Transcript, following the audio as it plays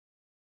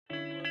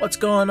What's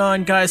going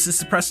on, guys?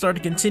 This is Press Start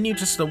to Continue.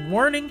 Just a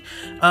warning.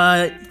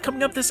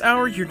 Coming up this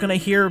hour, you're gonna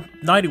hear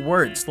naughty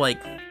words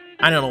like,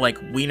 I don't know, like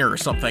wiener or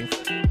something.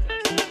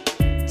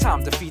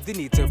 Time to feed the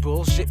need to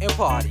bullshit and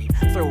party.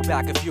 Throw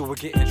back if you were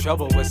getting in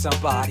trouble with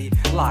somebody.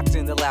 Locked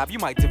in the lab, you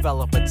might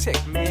develop a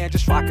tick. Man,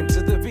 just rocking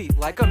to the beat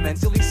like I'm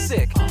mentally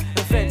sick.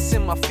 Events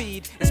in my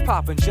feed is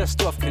popping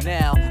just off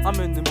canal. I'm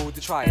in the mood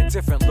to try a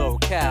different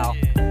locale.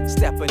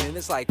 Stepping in,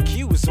 it's like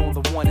cues on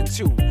the 1 and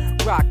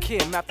 2. Rock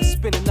him after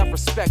spinning up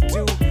respect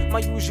due. My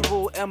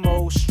usual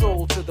MO,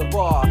 stroll to the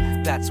bar.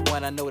 That's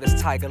when I notice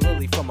Tiger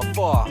Lily from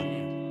afar.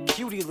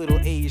 Cutie little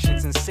Asian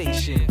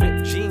sensation,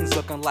 ripped jeans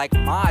looking like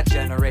my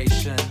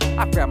generation.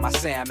 I grab my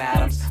Sam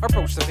Adams,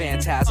 approach the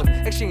phantasm,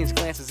 exchange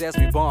glances as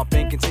we bump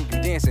and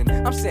continue dancing.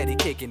 I'm steady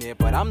kicking it,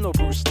 but I'm no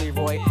Bruce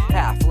Leroy.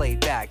 Half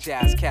laid back,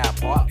 jazz cap,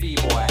 part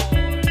B-boy.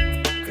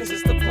 Cause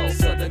it's the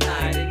pulse of the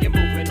night and you're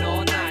moving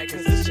all night.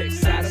 Cause this chick's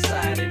side to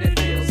side and it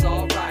feels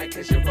alright.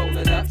 Cause you're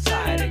rolling up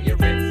tight and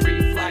you're in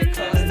free flight.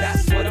 Cause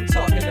that's what I'm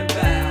talking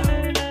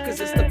about. Cause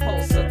it's the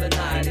pulse of the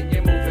night and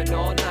you're moving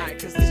all night.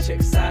 Cause this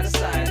chick's side to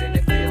side and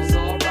it feels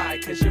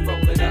alright. Cause you're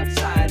rolling up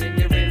tight and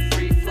you're in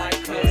free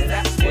flight. Cause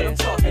that's what I'm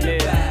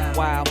talking about.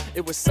 Wow,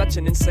 it was such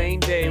an insane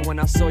day when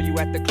I saw you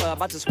at the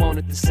club. I just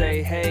wanted to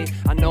say, hey,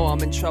 I know I'm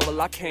in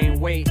trouble, I can't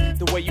wait.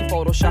 The way you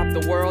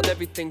photoshopped the world,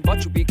 everything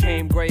but you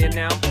became gray. And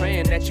now I'm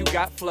praying that you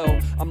got flow.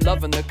 I'm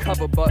loving the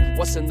cover, but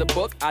what's in the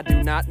book, I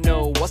do not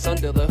know. What's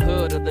under the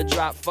hood of the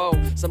drop foe?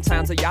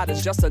 Sometimes a yacht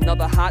is just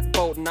another hot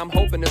boat, and I'm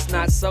hoping it's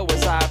not so.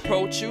 As I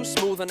approach you,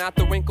 smoothing out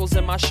the wrinkles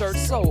in my shirt,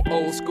 so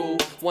old school.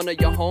 One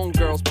of your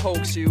homegirls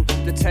pokes you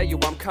to tell you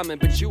I'm coming,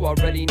 but you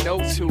already know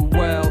too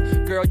well.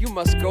 Girl, you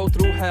must go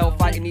through hell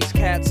fighting these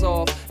cats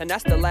off, and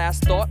that's the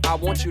last thought I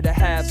want you to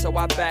have, so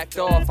I backed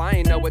off. I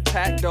ain't no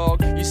attack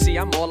dog. You see,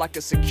 I'm more like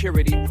a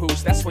security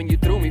boost. That's when you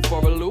threw me for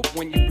a loop,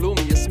 when you blew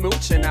me a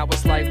smooch, and I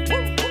was like,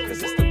 woo.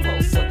 Cause it's the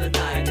pulse of the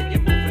night and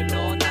you're moving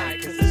all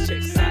night. Cause this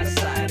chick's side to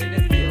side and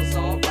it feels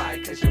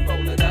alright. Cause you're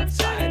rolling up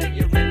tight and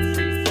you're in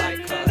free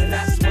flight. Cause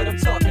that's what I'm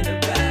talking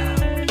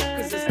about.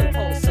 Cause it's the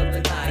pulse of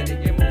the night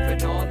and you're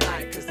moving all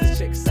night. Cause this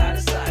chick's side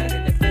to side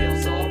and it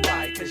feels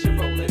alright. Cause you're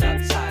rolling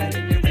up tight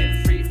and you're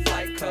in free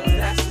flight. Cause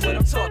that's what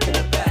I'm talking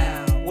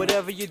about.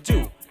 Whatever you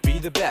do, be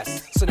the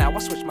best. So now I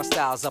switch my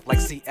styles up like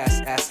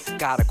CSS.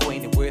 Got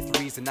acquainted with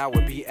threes and now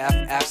we're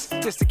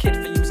BFFs. Just a kid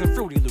for using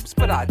Fruity Loops,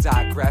 but I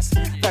digress.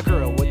 That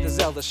girl with the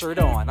Zelda shirt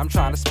on, I'm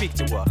trying to speak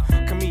to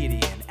her.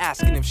 Comedian,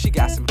 asking if she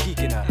got some geek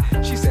in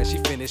her. She said she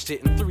finished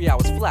it in 3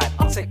 hours flat.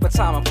 I'll take my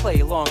time and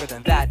play longer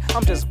than that.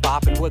 I'm just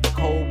bopping with a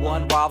cold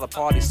one while the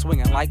party's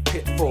swinging like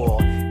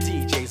Pitfall.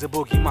 DJ's a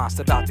boogie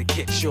monster about to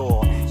get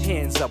your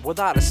hands up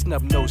without a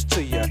snub nose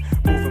to ya.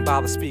 Moving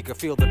by the speaker,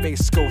 feel the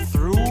bass go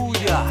through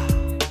ya.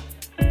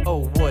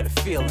 Oh, what a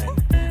feeling,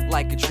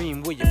 like a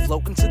dream where you're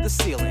floating to the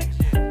ceiling.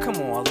 Come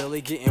on,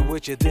 Lily, getting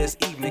with you this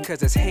evening,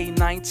 cause it's Hey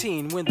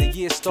 19 when the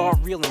years start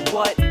reeling.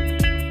 What?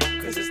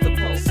 Cause it's the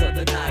pulse of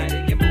the night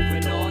and you're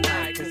moving all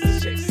night. Cause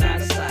this chick's side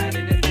to side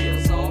and it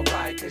feels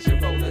alright. Cause you're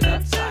rolling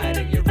up tight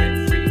and you're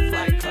in free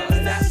flight. Cause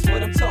that's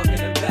what I'm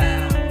talking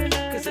about.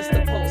 Cause it's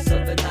the pulse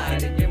of the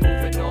night and you're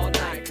moving all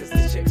night. Cause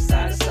this chick's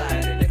side to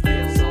side and it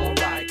feels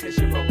alright. Cause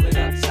you're rolling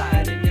up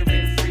tight and you're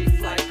in free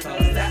flight.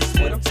 Cause that's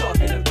what I'm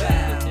talking about.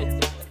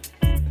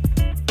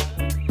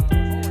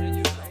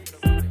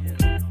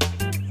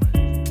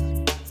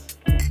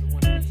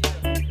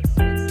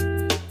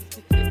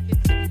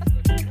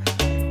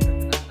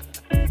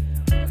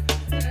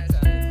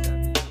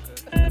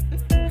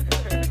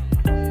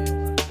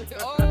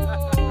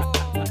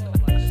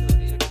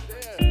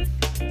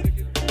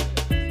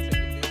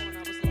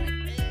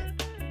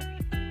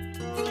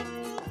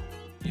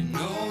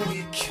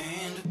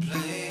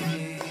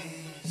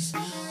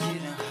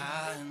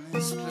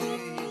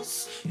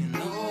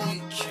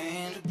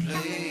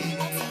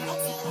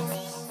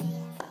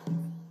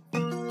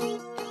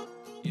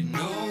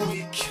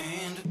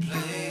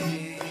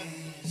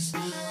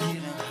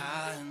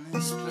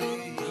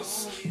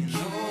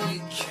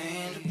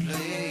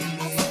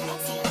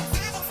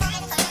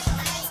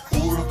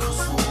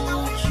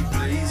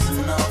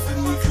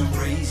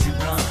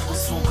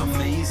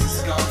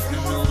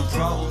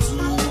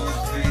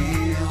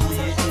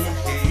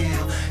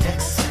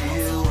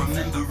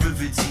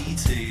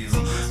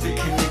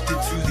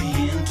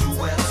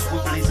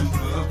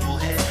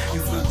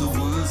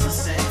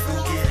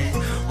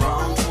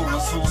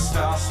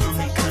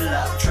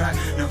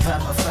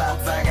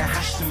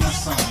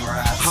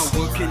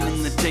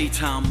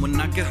 When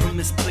I get home,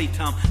 it's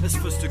playtime. Let's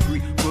first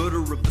agree.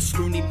 Murder of the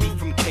Scroony beat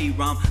from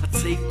K-Rhyme. I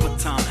take my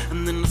time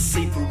and then I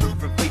savor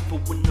of a vapor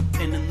when the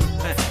pen in the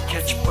pad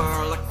catch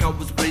fire like I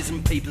was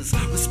raising papers.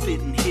 We're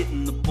spitting,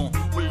 hitting the bomb.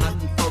 We're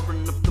lighting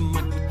firing up the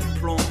mic with the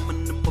plum,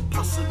 and then we'll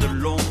pass it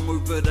along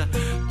over the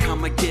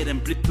come again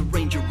and blip the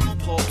Ranger and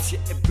pops. Yeah,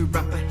 every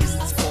rapper has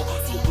this spot,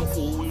 but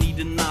we're all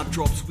needing our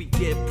drops. We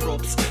get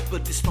props,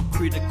 but it's not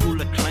critical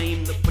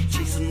acclaim that we're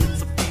chasing.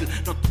 It's a feel,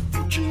 not the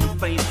fortune and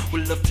fame.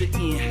 We love to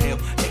inhale,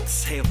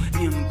 exhale,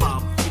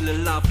 imbibe, feel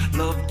alive.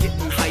 Love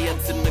getting higher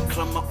than the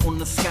climber on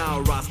the sky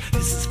rise.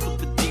 This is for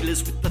the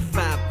dealers with the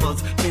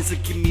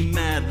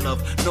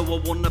love. No, I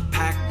wanna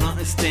pack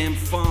nothing, stand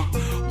fun.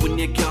 When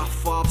you got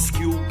 5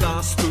 skill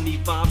guys, stony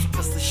vibes,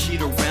 pass the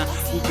shit around.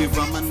 We'll be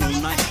rhyming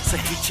all night, so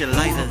hit you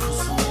later.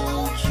 Cause the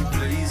wall keep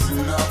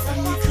blazing up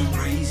and you can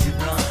raise your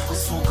blunt. We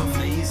smoke a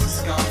maze and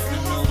scuff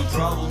and all the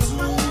problems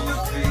and all the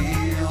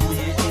pale.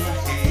 Yeah,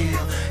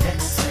 inhale,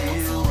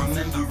 exhale,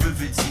 remember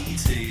every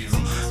detail.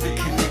 They're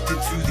connected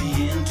to the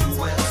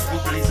interwebs.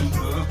 We're blazing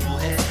purple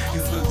head.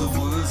 You've heard the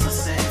words I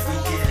say,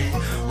 forget it.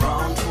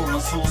 Rhyme,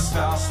 Taurus, whole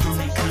style,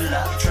 stony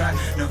collab track.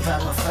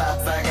 November,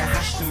 fat bag of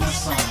hash to my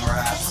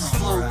sunrise.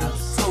 Slogan,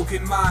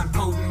 token mind,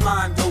 potent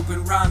mind,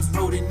 open rhymes,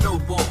 wrote in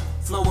notebook.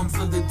 Flowing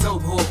for the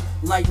dope hook,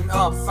 lighten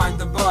up, find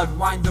the bud,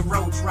 wind the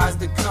roach, rise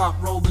the cup,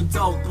 roll the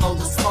dope, blow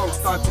the smoke,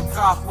 start to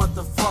cough, what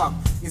the fuck?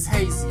 It's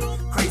hazy,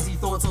 crazy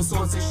thoughts, all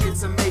sorts of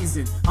shit's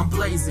amazing. I'm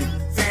blazing,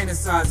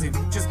 fantasizing,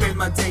 just spend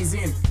my days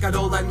in. Got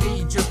all I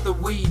need, just the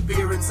weed,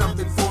 beer and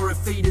something for a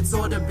feed. It's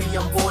ought to be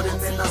on board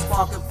and then I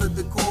spark it for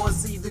the cause,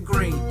 see the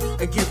green.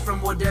 A gift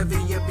from whatever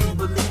you be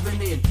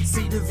believing in.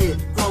 Seed of it,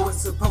 grow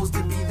it's supposed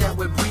to be that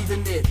we're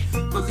breathing it.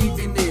 Believe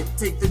in it,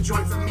 take the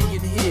joint from me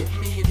and hit,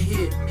 me and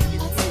hit, me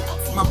and hit.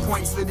 My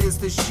points that is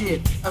the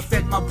shit,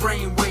 affect my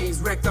brain waves.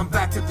 Wrecked, I'm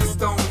back to the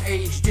stone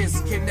age.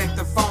 Disconnect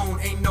the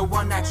phone, ain't no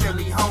one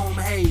actually home.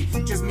 Hey,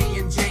 just me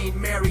and Jane,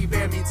 Mary,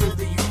 bear me to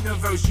the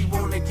universe. She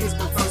wanna kiss,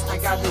 but first I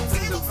gotta do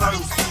the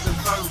verse, do the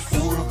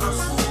verse. All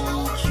across the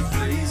wall, keep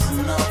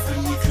blazing up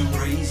and you can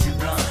raise your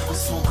blunt. We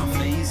smoke a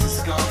maze and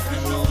scuff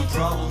and all the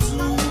problems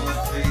and all the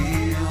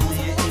pale.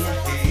 Yeah,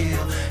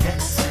 inhale,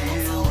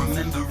 exhale,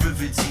 remember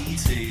every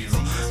detail.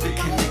 They're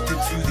connected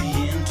to the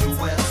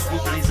interwebs.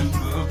 We're blazing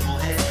purple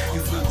head.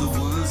 You've heard the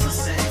words I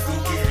say,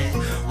 forget it.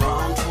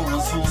 Rhyme,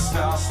 Taurus, whole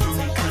style,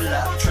 stony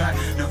collab track.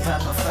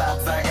 November,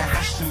 fat bag of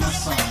hash to my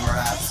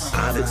sunrise.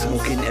 I've been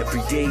smoking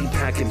every day,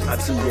 packing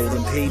pipes and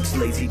rolling papes.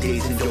 Lazy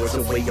days indoors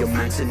away, I'm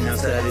maxing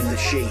outside in the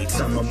shade.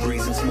 Summer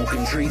breeze and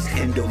smoking trees,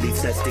 endo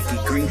leaves that sticky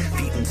green.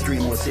 Feet in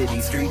stream or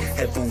city street,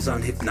 headphones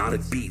on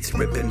hypnotic beats.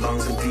 Ripping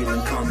bongs and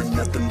feeling calm and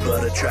nothing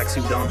but a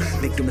tracksuit on.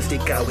 Make no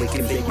mistake, I wake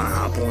and bake, my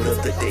high point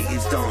of the day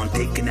is dawn.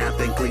 Take a nap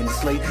and clean the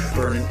slate,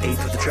 burning 8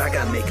 with the track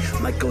I make.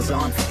 Mic goes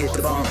on, hit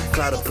the bomb,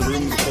 cloud up the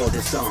room, record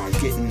this song.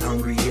 Getting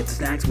hungry, hit the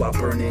snacks while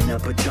burning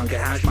up a chunk of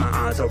hash. My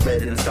eyes are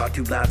red and I start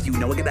to laugh, you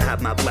know I gotta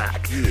have my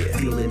black. Yeah.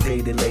 Feeling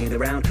faded, laying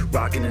around,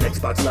 rocking an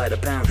Xbox, light a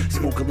pound.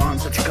 Smoke alarm,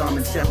 such a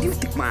common sound. You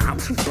think my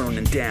house was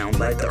burning down?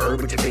 Light the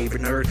herb with your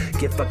favorite nerd.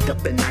 Get fucked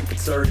up and act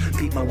absurd.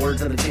 Repeat my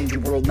words on a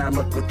changing world. Now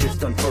look what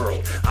just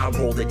unfurled. I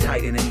rolled it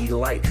tight and I need a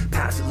light.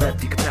 Pass it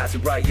left, you can pass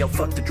it right. Yo,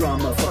 fuck the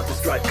drama, fuck the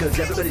strife, cause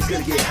everybody's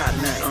gonna get hot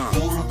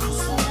tonight. All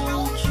across the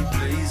wall, keep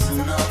blazing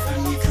up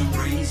and you can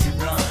raise your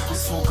blunt. We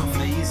smoke a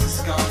maze and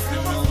scuff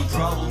and all the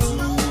problems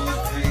and all the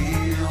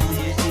pale.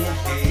 Yeah,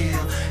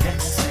 inhale,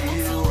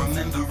 exhale,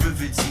 remember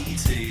every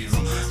detail.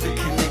 They're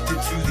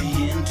connected to the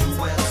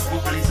interwebs.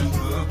 We're blazing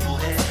purple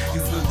head.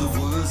 You've heard the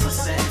words I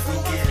say,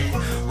 forget it.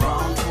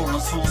 Rhyme,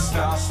 Taurus, whole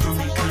style,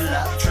 stony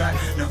collab track.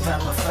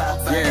 November,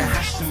 fat bag,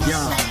 hash to my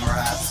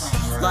sunrise.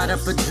 Light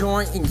up a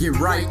joint and get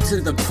right to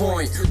the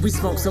point. We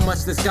smoke so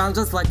much this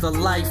ganja's like the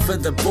life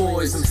of the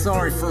boys. I'm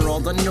sorry for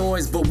all the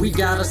noise, but we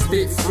gotta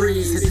spit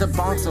freeze. Hit the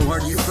bomb so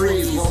hard you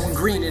freeze, blowing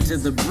green into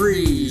the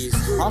breeze.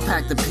 I'll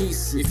pack the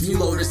piece if you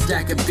load a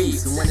stack of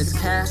beats. And when it's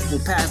cash,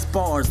 we'll pass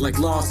bars like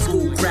law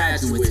school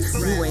graduates.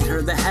 You ain't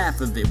heard the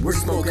half of it, we're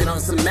smoking on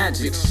some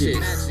magic shit.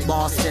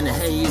 Lost in a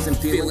haze and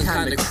feeling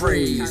kinda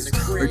crazed,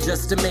 or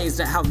just amazed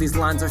at how these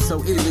lines are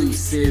so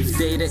elusive.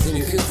 Data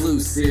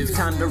inconclusive,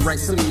 time to write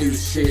some new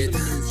shit.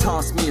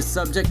 Toss me a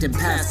subject and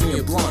pass me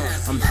a blunt.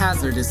 I'm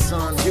hazardous,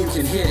 son, you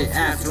can hit it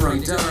after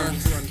I'm done.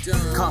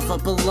 Cough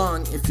up a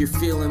lung if you're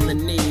feeling the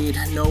need.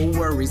 No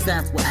worries,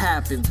 that's what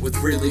happens with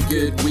really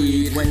good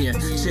weed. When you're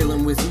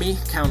chilling with me,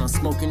 count on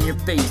smoking your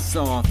face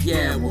off.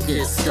 Yeah, we'll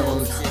get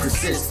stoned,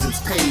 persistence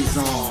pays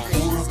off.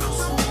 All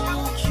across the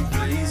wall, keep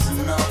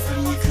blazing up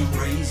and you can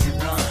raise your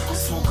blunt. We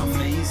smoke a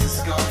maze and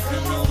scuff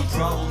and all the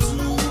problems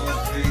and all the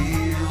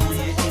pale.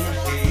 Yeah,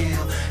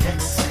 inhale,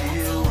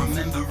 exhale,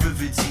 remember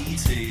every detail.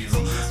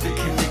 They're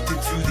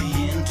connected to the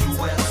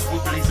interwebs.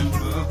 We're blazing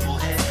purple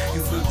head.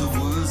 You've heard the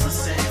words I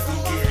say,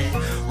 forget it.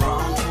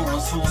 Rhyme,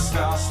 Taurus, whole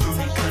style,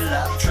 stony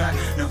collab track.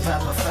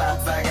 November,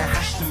 fat bag of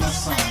hash to my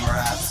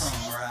sunrise.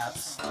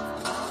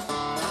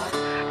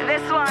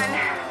 This one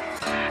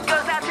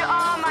goes out to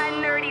all my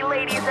nerdy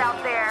ladies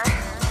out there.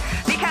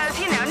 Because,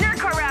 you know,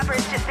 nerdcore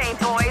rappers just ain't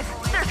boys.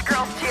 There's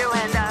girls too,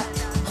 and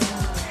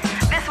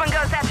this one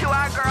goes out to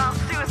our girl,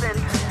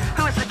 Susan,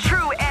 who is the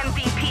true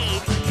MVP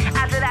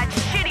after that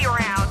shitty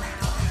round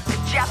of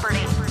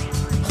Jeopardy.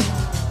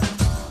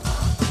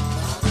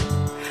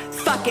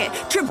 Fuck it,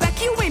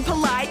 Trebek, you ain't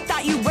polite.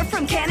 Thought you were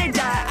from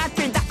Canada.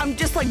 After that, I'm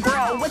just like,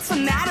 bro, what's the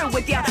matter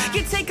with ya?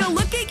 You take a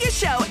look at your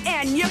show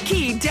and your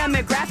key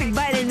demographic,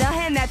 but in the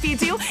hand that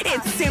feeds you,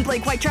 it's simply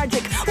quite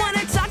tragic.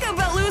 Wanna talk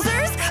about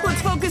losers?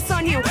 Let's focus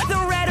on you.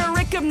 The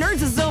rhetoric of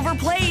nerds is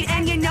overplayed,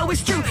 and you know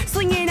it's true.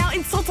 Slinging out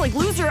insults like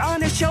loser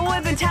on a show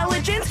of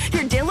intelligence.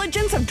 Your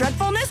diligence of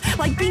dreadfulness,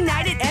 like being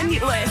knighted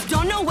emulous.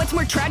 Don't know what's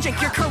more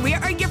tragic, your career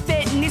or your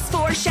fitness.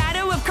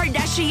 Foreshadow of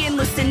Kardashian,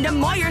 Lucinda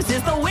Moyers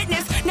is the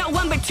witness. Not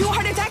one but two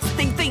heart attacks,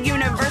 think the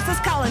universe is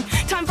calling.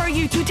 Time for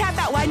you to tap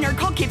out while Nerd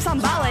Cult keeps on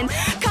ballin'.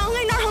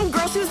 Calling our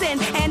homegirl Susan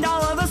and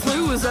all of us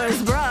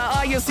losers. Bruh,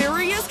 are you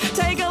serious?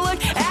 Take a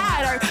look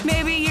at her.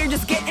 Maybe you're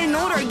just getting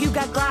older. You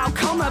got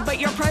glaucoma, but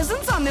your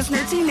presence on this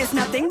nerd scene is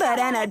nothing but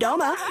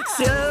anadoma.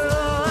 So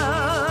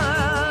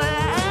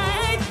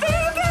I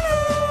think I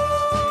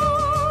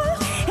know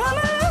I'm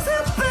a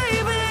loser,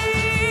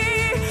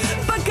 baby,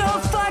 but go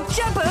fuck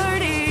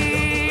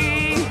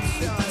Jeopardy.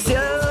 So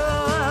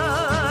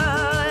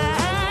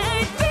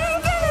I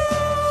think I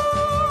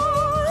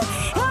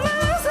know I'm a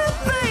loser,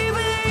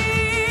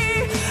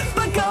 baby,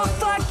 but go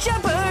fuck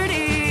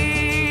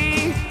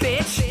Jeopardy,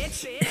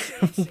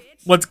 bitch.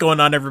 What's going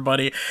on,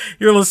 everybody?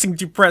 You're listening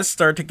to Press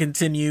Start to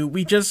Continue.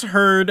 We just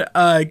heard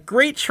a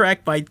great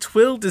track by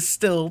Twill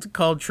Distilled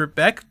called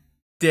Trebek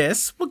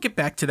Dis. We'll get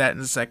back to that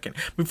in a second.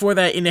 Before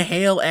that,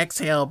 Inhale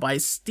Exhale by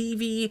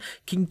Stevie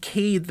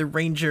Kincaid the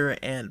Ranger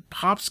and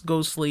Pops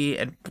Ghostly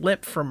and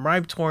Blip from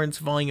Rive Torrents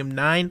Volume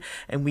 9.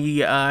 And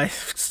we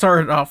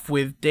started off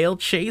with Dale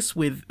Chase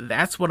with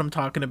That's What I'm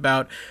Talking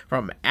About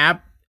from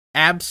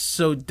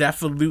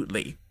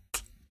Abso-Definitely.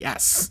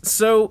 Yes.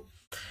 So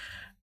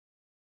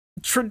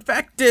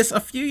Trebek Dis, a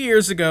few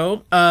years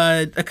ago,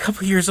 a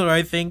couple years ago,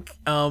 I think,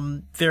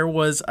 there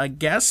was a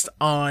guest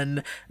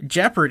on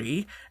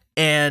Jeopardy,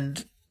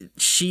 and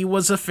she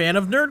was a fan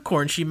of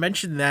Nerdcore, and she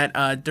mentioned that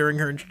during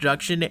her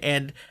introduction,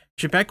 and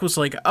Trebek was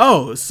like,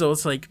 oh, so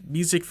it's like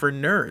music for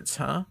nerds,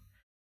 huh?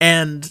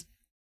 And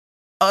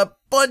a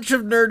bunch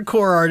of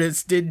Nerdcore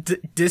artists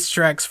did diss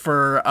tracks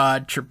for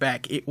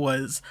Trebek. It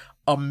was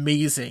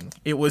amazing.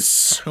 It was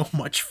so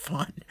much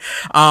fun.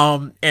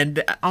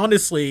 And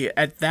honestly,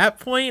 at that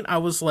point, I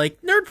was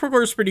like,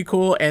 Nerdcore is pretty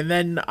cool. And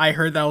then I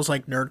heard that, I was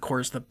like,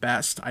 Nerdcore is the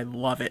best. I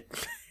love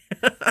it.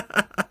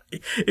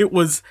 It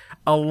was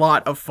a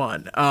lot of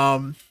fun.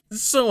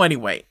 So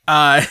anyway,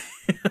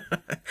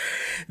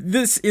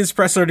 this is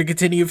Press Start to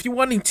Continue. If you're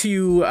wanting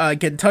to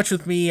get in touch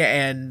with me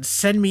and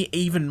send me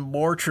even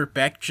more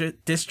Trebek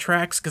diss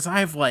tracks, because I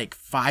have like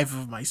 5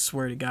 of them, I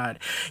swear to God,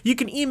 you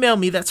can email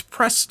me. That's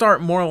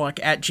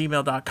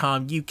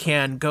pressstartmorlock@gmail.com. You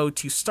can go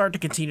to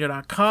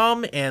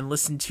starttocontinue.com and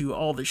listen to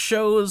all the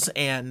shows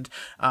and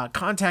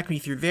contact me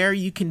through there.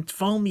 You can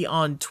follow me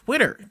on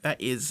Twitter. That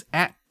is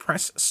at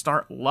Press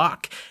Start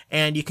Lock,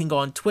 and you can go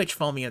on Twitch.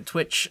 Follow me on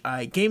Twitch.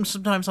 I game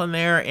sometimes on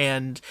there,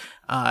 and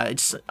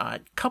it's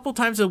a couple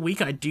times a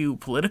week I do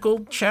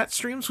political chat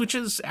streams, which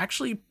is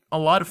actually a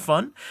lot of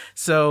fun.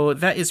 So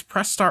that is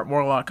Press Start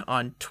Morlock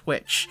on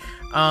Twitch.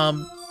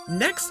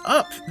 Next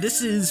up,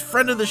 this is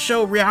friend of the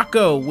show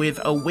Ryako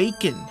with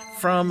Awaken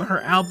from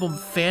her album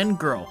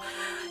Fangirl.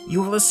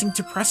 You are listening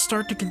to Press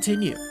Start to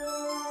Continue.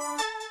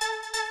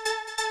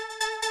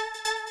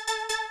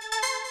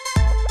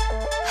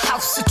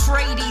 House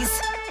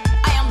Atreides,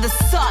 I am the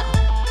sun,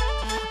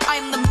 I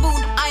am the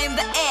moon, I am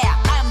the air,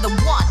 I am the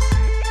one.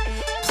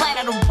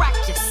 Planet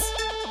Arrakis,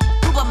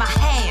 rule by my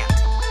hand.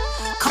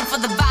 Come for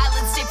the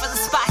violence, stay for the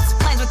spice,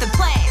 plans with the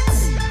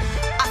plans.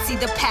 I see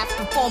the path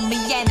before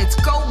me and it's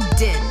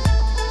golden.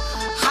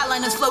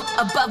 Highliners float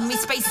above me,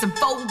 space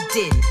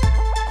unfolding.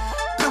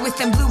 Blue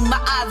within blue,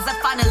 my eyes are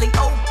finally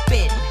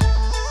open.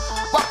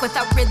 Walk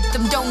without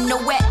rhythm, don't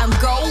know where I'm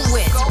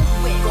going.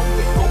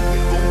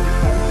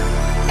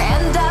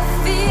 And I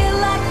feel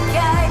like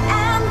I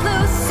am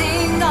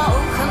losing all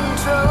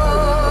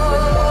control.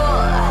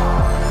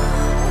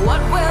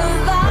 What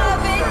will I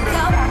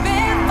become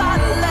if I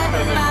let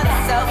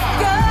myself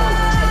go?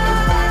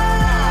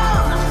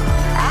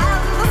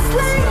 And the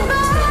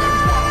sleeper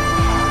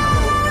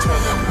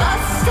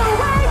must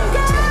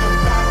awaken.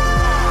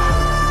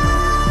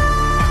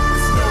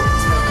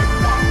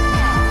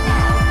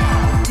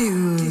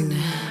 Dune.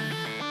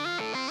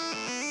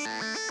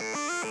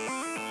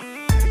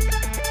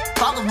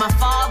 Follow my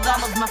father,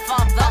 all of my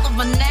father, all of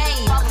my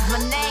name,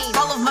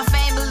 all of my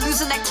family,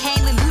 losing that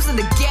cane, losing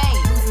the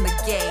game,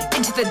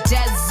 into the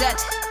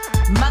desert,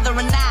 mother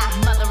and I,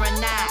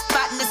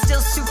 fighting to still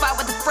soup out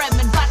with a friend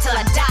and fight till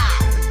I die,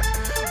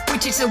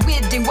 which is a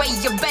weird way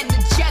of Bene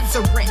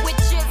Gesserit,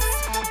 witches,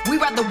 we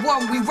ride the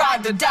war, we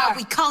ride or die,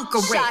 we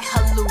conquer it,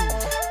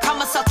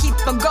 promise I'll keep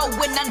on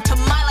going until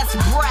my last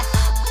breath,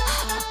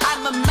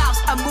 I'm a mouse,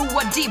 a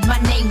Muad'Dib,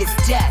 my name is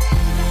Death.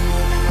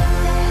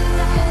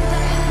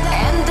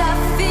 And I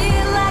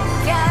feel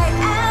like I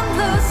am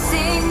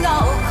losing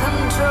all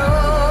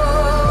control.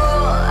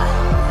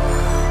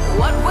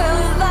 What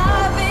will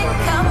I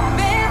become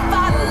if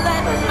I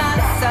let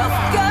myself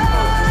go?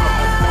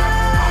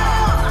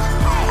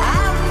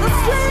 I'm the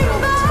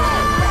sleeper,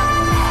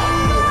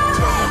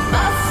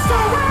 must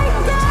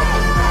awaken.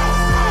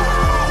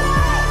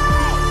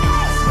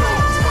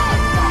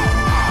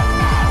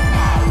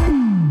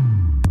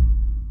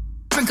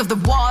 Drink of the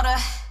water,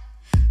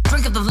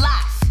 drink of the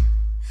life.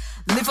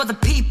 Live for the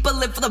people,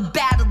 live for the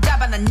battle, die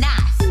by the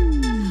knife.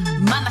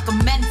 Mind like a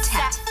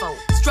mentat,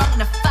 strong in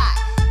the fight.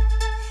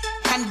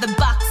 Hand the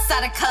box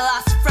out of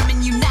Colossus from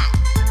and unite.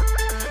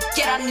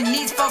 Get on your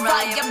knees for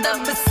I am the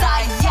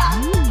Messiah.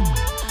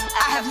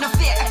 I have no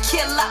fear, a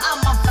killer,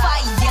 I'm on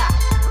fire.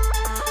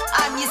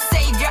 I'm your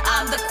savior,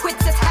 I'm the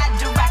quitters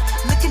Haderach.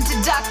 Look into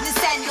darkness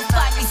and you'll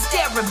find me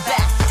staring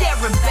back,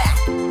 staring back.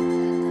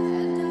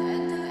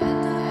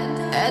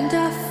 And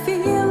I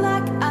feel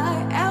like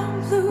I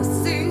am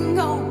losing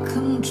all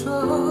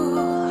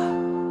control.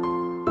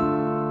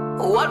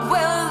 What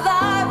will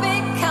I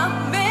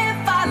become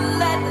if I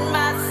let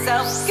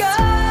myself go?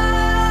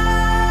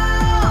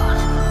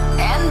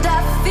 And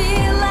I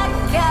feel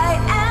like I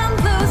am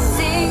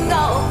losing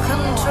all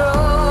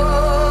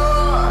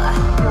control.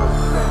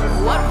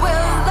 What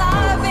will I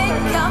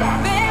become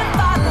if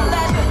I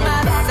let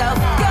myself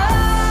go?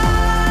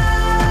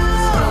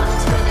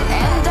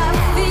 And I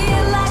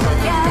feel like I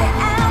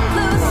am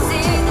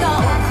losing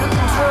all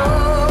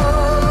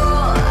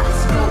control.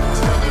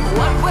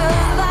 What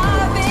will I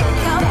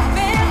become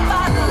if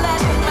I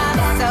let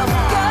myself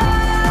go?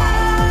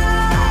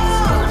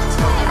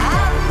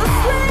 I'm the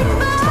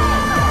sleeper,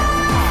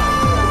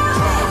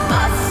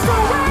 must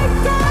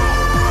awaken.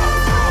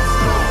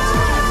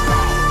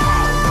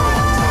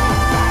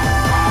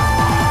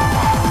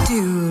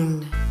 Dune.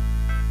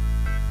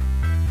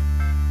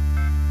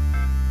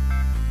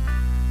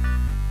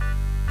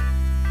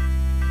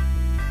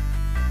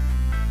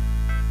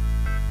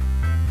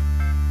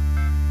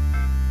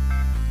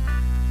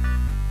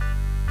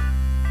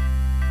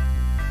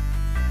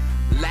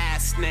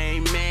 Last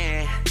name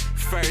man,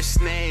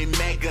 first name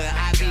Mega.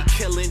 I be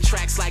killing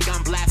tracks like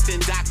I'm blasting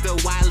Dr.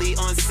 Wily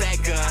on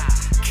Sega.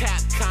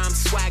 Capcom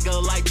swagger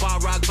like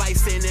Barack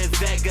Bison and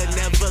Vega.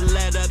 Never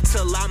let up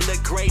till I'm the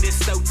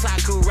greatest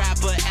otaku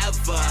rapper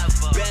ever.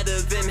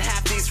 Better than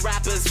half these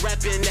rappers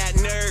reppin' that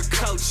nerd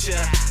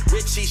culture.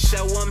 Richie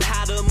show 'em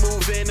how to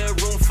move in a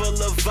room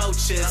full of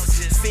vultures.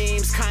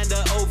 Seems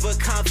kinda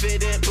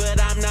overconfident,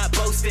 but I'm not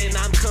boasting.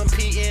 I'm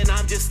competing,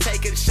 I'm just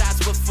taking shots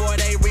before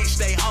they reach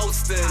they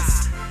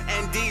holsters.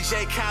 And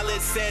DJ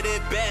Khaled said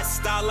it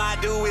best, all I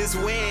do is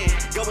win.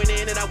 Going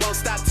in and I won't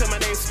stop till my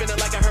name's spinning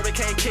like a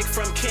hurricane kick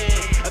from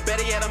Ken. Or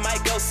better yet, I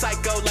might go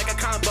psycho like a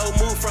combo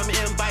move from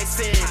M.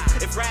 Bison.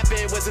 If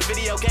rapping was a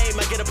video game,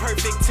 I get a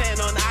perfect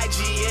 10 on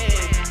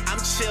IGN.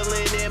 I'm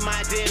chilling in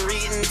my den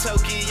reading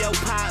Tokyo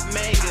Pop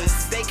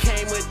mangas. They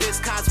came with this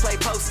cosplay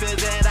poster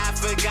that I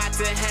forgot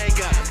to hang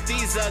up.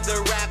 These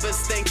other rappers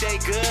think they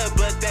good,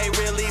 but they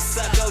really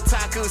suck.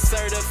 Otaku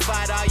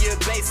certified, all your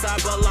bass are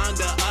belong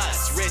to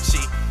us.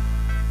 Richie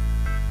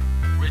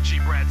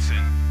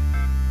Bradson,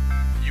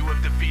 you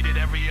have defeated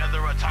every other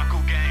otaku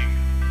gang.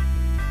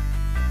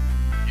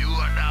 You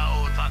are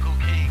now Otaku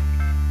King.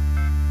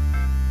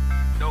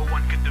 No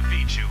one can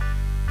defeat you.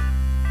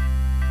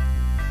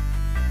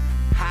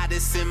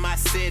 Hottest in my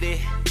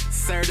city,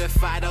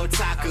 certified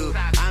otaku.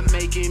 I'm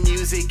making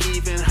music,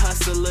 even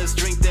hustlers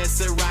drink that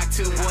Ciroc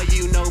too. Boy,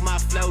 you know my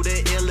flow,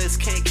 the illest,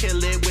 can't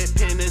kill it with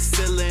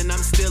penicillin.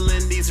 I'm still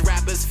in these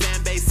rappers'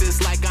 fan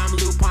bases like I'm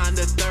Lupin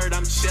the Third.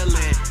 I'm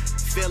chillin'.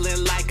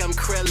 Feeling like I'm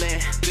Krillin,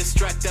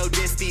 Destructo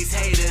diss these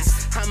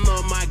haters. I'm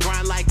on my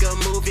grind like a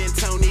moving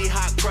Tony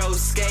Hawk Pro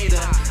Skater.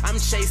 I'm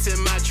chasing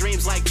my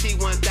dreams like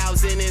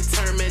T-1000 and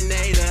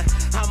Terminator.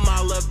 I'm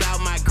all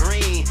about my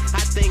green, I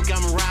think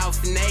I'm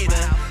Ralph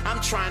Nader. I'm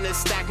trying to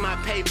stack my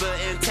paper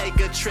and take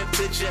a trip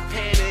to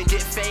Japan and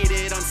get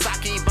faded on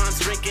sake bombs,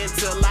 drinking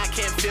till I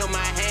can't feel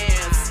my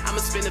hands.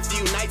 I'ma spend a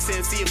few nights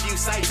and see a few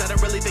sights, I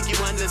don't really think you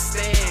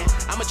understand.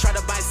 I'ma try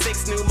to buy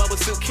 6 new mobile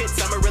suit kits,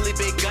 I'm a really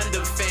big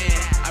Gundam fan.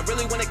 I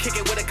really wanna kick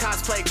it with a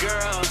cosplay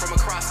girl from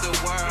across the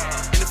world.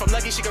 And if I'm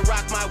lucky, she can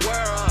rock my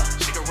world.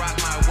 She can rock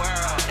my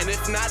world. And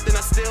if not, then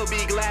I'll still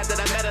be glad that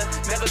I met her.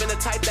 Never been the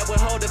type that would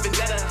hold a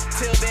vendetta.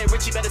 Till then,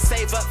 Richie better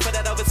save up for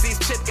that overseas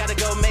chip. Gotta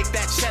go make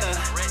that cheddar.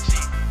 Richie.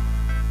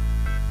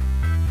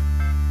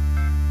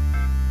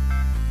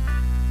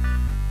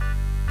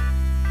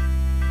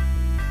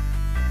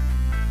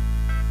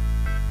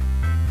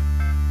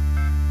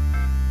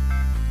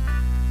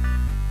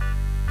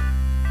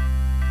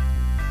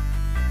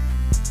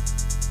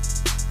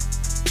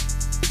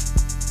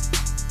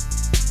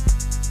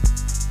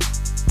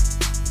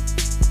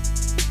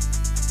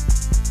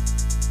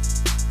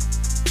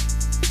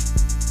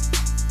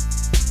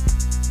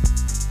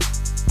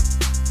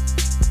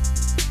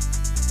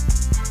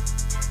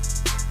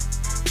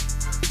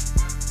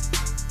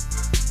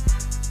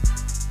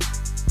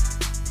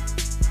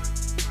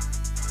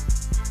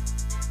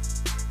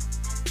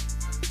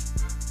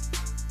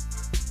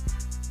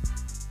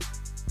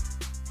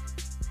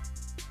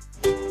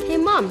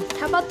 Mom,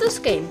 how about this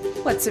game?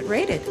 What's it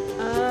rated?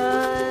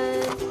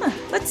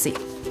 Let's see.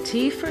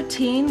 T for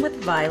teen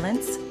with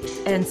violence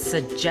and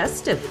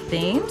suggestive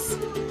themes?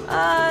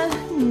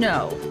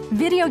 No.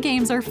 Video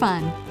games are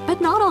fun,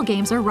 but not all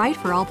games are right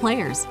for all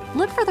players.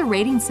 Look for the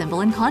rating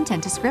symbol in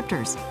content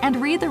descriptors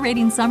and read the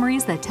rating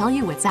summaries that tell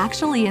you what's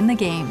actually in the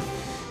game.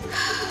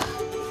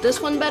 This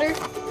one better?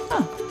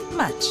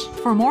 Much.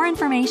 For more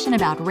information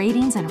about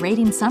ratings and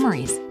rating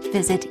summaries,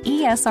 visit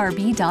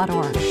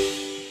esrb.org.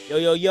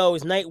 Yo,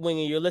 it's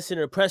Nightwing and you're listening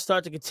to Press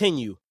Start to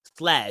Continue.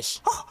 Slash.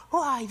 Oh,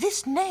 why,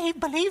 this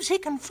knave believes he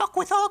can fuck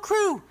with our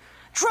crew.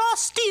 Draw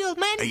steel,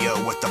 man. Hey yo,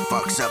 what the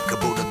fuck's up?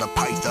 Kabuto the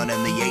Python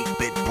and the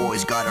 8-bit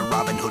boys got a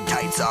Robin Hood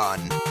tights on.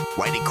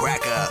 Whitey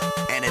Cracker,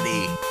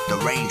 Entity,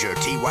 the Ranger,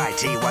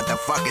 TYT, what the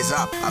fuck is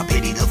up? I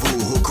pity the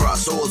fool who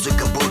crossed swords with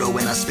Kabuto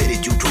when I spit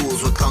at you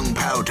tools with Kung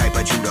Pao type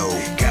of judo.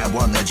 Cab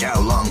won the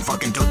Jiao Long,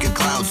 fucking took your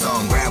cloud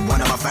song. Grab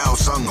one of my foul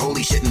sung,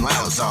 holy shit and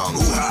loud song.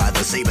 Ooh-ha,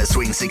 the saber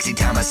swing 60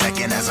 times a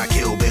second as I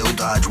kill Bill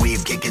Dodge,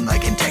 weave kicking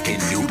like in Tekken.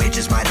 You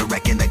bitches might have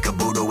reckoned that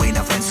Kabuto ain't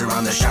a fencer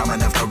on the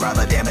shaman of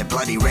Kerala, damn it,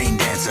 bloody rain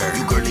dancer.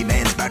 You girly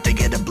man's about to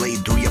get a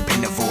blade through your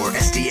pinafore.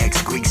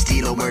 STX, Greek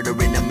steel, murder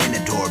in a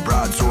minotaur.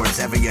 Broadsword,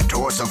 sever your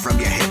torso from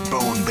your hip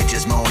bone.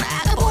 Bitches moan,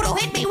 Kabuto,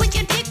 hit me with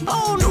your dick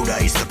bone. No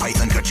dice, the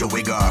python cut your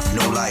wig off,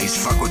 no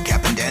lice. Fuck with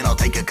Captain Dan, I'll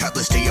take a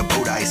cutlass to your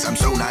boat ice. I'm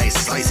so nice,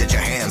 slice at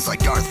your hands like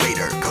Darth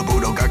Vader.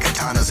 Kabuto got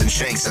katanas and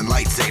shanks and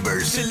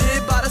lightsabers. You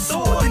live by the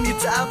sword, then you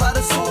die by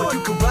the sword.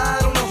 You can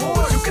ride on a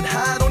horse, you can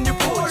hide on your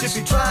porch. If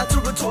you try to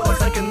retort,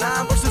 like a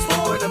 9 versus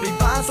 4, let me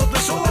bounce off the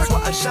shore. That's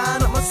why I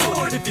shine on my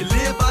sword. If you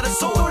live by the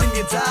sword, then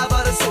you die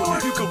by the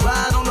sword. You can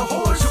ride on a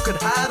horse, you can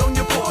hide on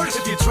your porch.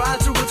 If you try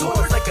to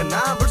retort, like a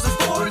 9 versus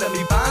 4, let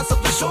me bounce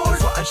off the shore.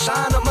 That's why I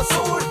shine on my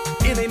sword.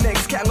 It ain't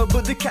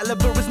Excalibur, the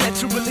caliber is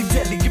naturally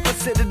deadly. If I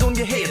set it on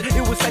your head, it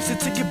will slice it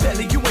to your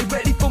belly. You ain't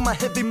ready for my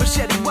heavy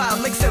machete.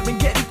 Wild like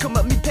Serengeti, come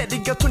at me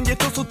petty. I'll turn your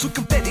torso to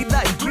confetti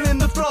like Grin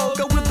the Frog.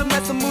 I will the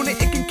Masamune,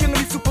 it can kill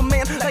me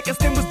Superman like a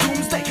stem was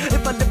doomsday.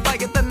 If I live by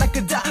it, then I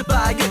could die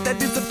by it.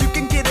 That is if you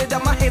can get it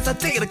out my hands, I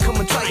dare to come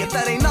and try it.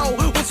 That ain't no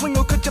one swing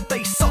or cut your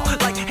face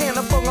off. Like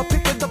Hannibal, I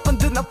pick it up and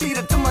then I feed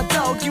it to my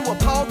dog. You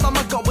appalled by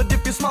my god, but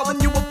if you're small, then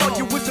you a bug.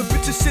 You with the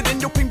bitches shit in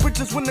your pink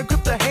britches when I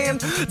grip the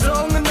hand.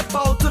 Long in the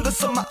fall till the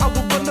summer, I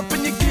will run up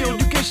in your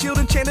guild. You can't shield,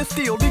 enchant, and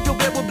steal. Leave your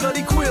bed with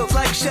bloody quills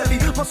like Shelly.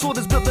 My sword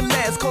is built to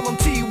last, call them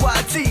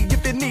TYT.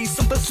 If you need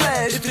some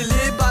slash, if you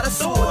live by the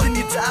sword, then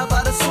you die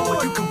by the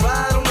sword. You can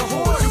ride on a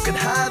horse, you can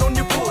hide on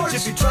your porch.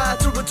 If you try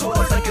to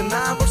retort, like a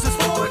 9 versus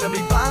 4, let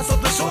me bounce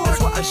off the shore.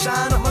 That's why I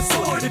shine on my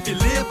sword. If you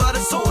live by the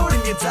sword,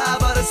 then you die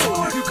by the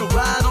sword. You can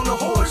ride on a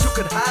horse, you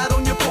can hide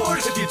on your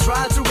porch. If you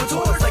try to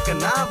retort, like a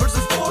 9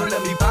 versus 4,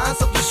 let me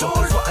bounce off the shore.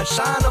 That's why I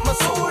shine on my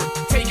sword.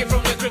 Take it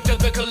from the crypt of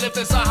the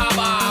Calyptus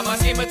Sahaba. My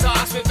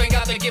scimitar swift and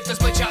got the gift to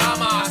split your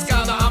armor.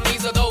 Scour the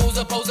armies of those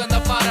opposing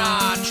the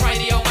fada. Try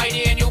the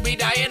almighty and you'll be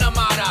dying a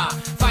martyr.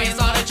 Fire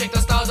starter, check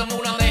the stars, the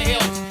moon on the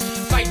hilt.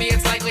 Fight me,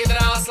 it's likely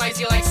that I'll slice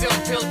you like silk.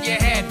 Tilt your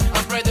head,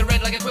 I'll spread the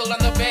red like a quilt on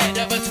the bed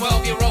of a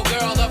 12-year-old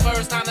girl the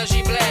first time that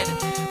she bled.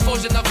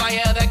 Forged in the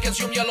fire that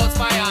consumed your Lord's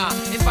fire.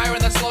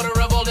 Inspiring the slaughter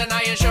of old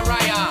Anaya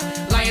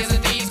Shariah. Liars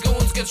and thieves,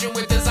 goons consumed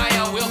with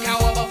desire. Will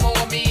cower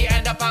before me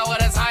and a power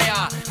that's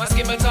higher. My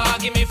scimitar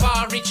give me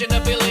far-reaching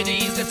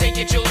abilities to take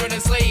your children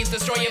and slaves,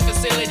 destroy your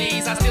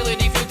facilities.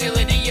 Hostility,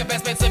 futility, your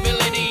best bet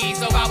civility.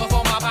 So bow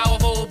before my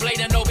powerful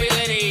blade of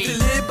nobility. You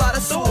live by the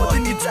sword,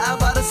 then you die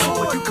by the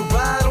sword. You can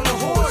ride on a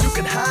horse, you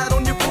can hide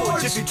on your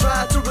porch. If you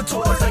try to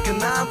retort, like a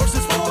 9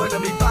 versus 4,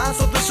 let me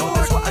bounce off the shore.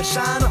 That's why I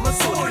shine on my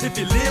sword. If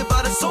you live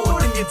by the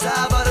sword, then you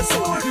die by the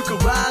sword. You can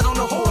ride on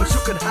a horse,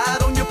 you can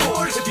hide on your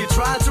porch. If you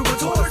try to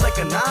retort, like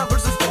a 9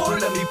 versus 4,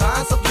 let me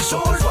bounce off the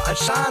shore. That's why I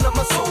shine on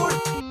my sword.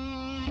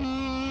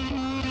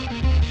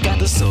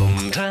 Gotta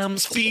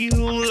sometimes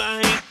feel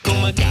like,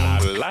 oh my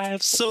god,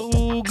 life's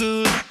so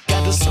good.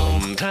 Gotta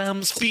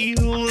sometimes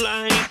feel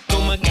like,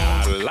 oh my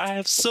god,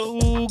 life's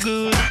so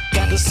good.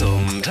 Gotta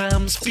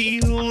sometimes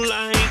feel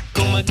like,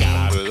 oh my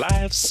god,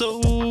 life's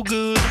so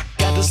good.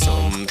 Gotta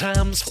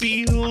sometimes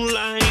feel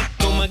like,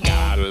 oh my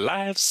god,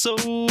 life's so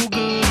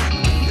good.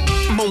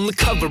 I'm on the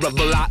cover of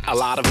a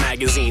lot of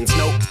magazines.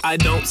 Nope, I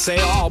don't say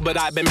all, but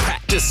I've been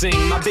practicing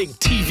my big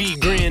TV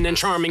grin and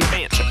charming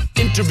banter.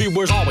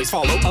 Interviewers always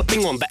follow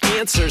upping on the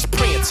answers.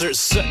 Prancers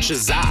such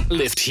as I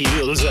lift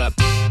heels up.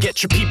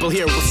 Get your people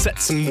here, we'll set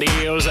some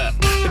deals up.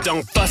 But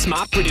don't fuss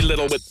my pretty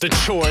little with the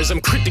chores.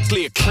 I'm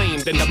critically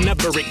acclaimed and I'm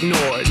never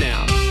ignored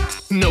now.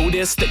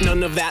 Notice that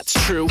none of that's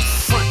true.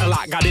 Front a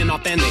lot, got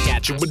inauthentic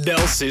at you. What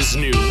else is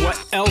new?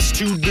 What else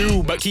to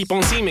do but keep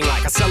on seeming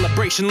like a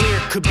celebration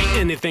lyric could be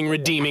anything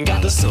redeeming.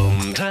 Gotta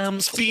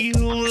sometimes feel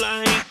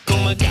like,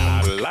 oh my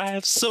god,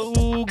 life's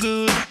so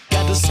good.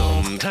 Gotta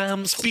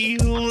sometimes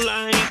feel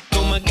like,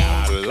 oh my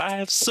god,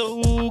 life's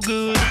so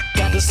good.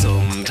 Gotta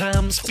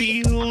sometimes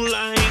feel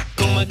like,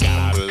 oh my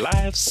god,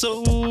 life's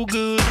so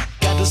good.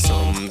 Gotta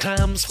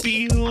sometimes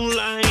feel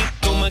like,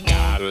 oh my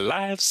god,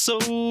 life's so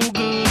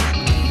good.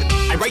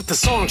 I write the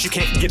songs you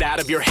can't get out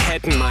of your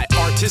head, and my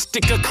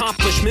artistic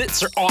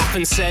accomplishments are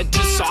often said to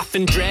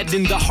soften dread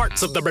in the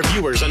hearts of the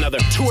reviewers. Another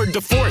tour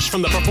de force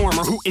from the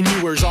performer who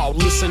inures all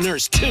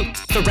listeners to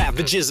the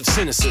ravages of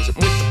cynicism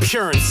with the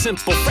pure and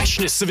simple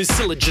freshness of his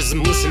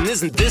syllogism. Listen,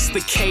 isn't this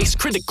the case?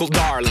 Critical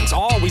darlings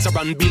always are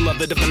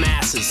unbeloved of the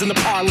masses. In the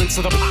parlance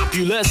of the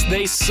populace,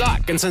 they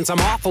suck. And since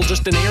I'm awful,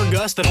 just an air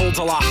gust that holds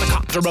aloft the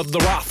copter of the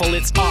raffle,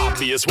 it's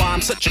obvious why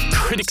I'm such a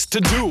critic's to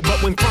do.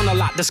 But when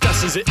Frontalot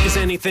discusses it, is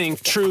anything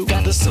true?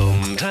 Gotta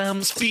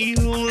sometimes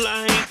feel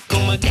like,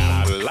 oh my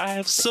god,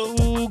 life's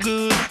so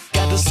good.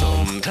 Gotta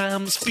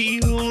sometimes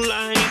feel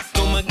like,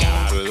 oh my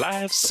god,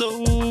 life's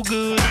so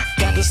good.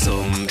 Gotta Gotta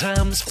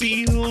sometimes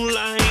feel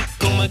like,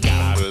 oh my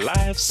god,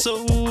 life's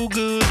so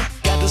good.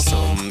 Gotta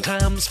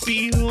sometimes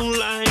feel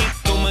like,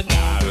 oh my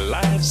god,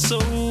 life's so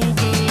good.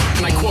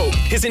 And I quote,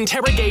 his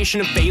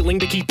interrogation of failing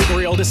to keep it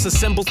real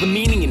disassembles the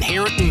meaning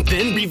inherent and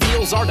then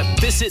reveals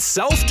artifice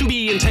itself to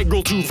be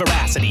integral to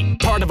veracity.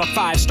 Part of a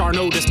 5-star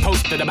notice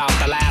posted about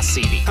the last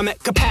CD. I'm at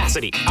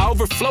capacity. I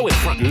overflow in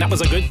front, and that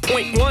was a good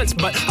point once,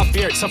 but I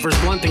fear it suffers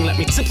blunting. Let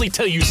me simply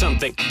tell you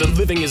something. The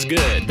living is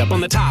good. Up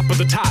on the top of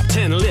the top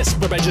 10 list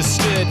where I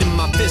just stood in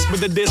my fist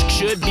with a disc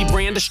should be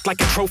brandished like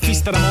a trophy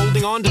that I'm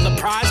holding on to the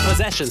prized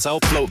possessions. Oh,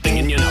 floating,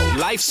 and you know,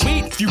 life's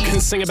sweet. You can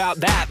sing about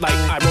that like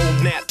I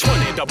rolled nat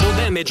 20, double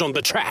damage on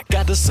the track.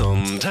 Gotta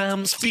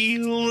sometimes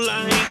feel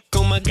like,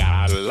 oh my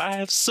god,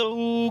 life's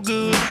so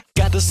good.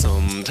 Gotta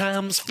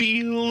sometimes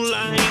feel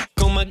like,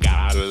 oh my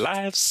god,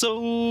 life's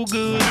so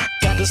good.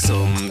 Gotta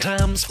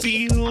sometimes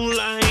feel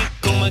like,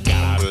 oh my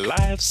god,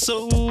 life's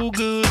so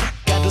good.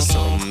 Gotta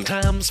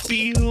sometimes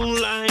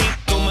feel like,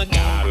 oh my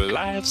god,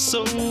 life's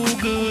so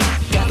good.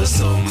 Gotta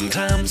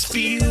sometimes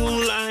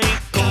feel like,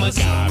 oh my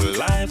god,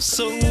 life's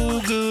so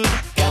good.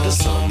 Gotta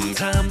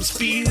sometimes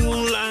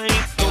feel like,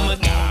 oh my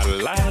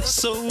god, life's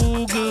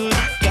so good.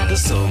 Gotta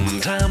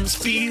sometimes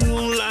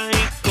feel like,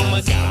 oh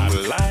my god,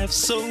 life's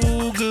so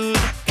good.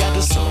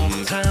 Gotta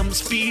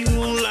sometimes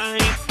feel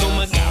like, oh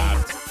my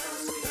god.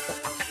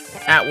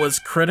 That was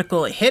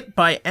Critical Hit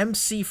by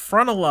MC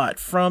Frontalot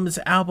from his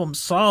album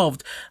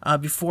Solved.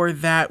 Before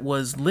that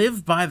was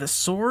Live by the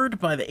Sword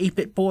by the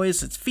 8-Bit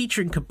Boys. It's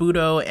featuring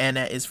Kabuto, and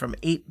it is from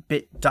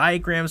 8-Bit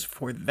Diagrams.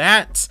 For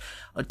that,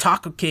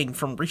 Otaku King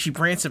from Richie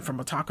Branson from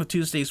Otaku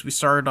Tuesdays. We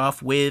started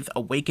off with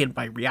Awakened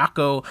by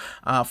Ryako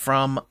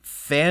from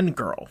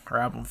Fangirl, her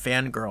album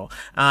Fangirl.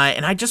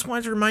 And I just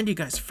wanted to remind you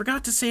guys, I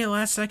forgot to say it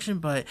last section,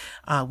 but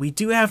we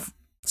do have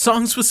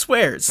songs with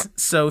swears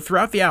so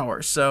throughout the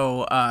hour.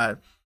 So,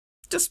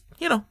 just,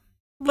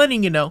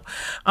 letting you know.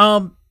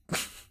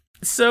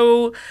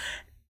 So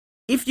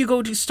if you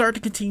go to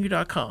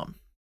starttocontinue.com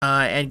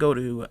and go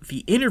to the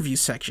interview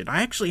section,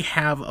 I actually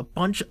have a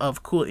bunch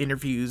of cool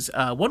interviews.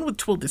 One with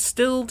Twill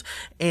Distilled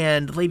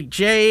and Lady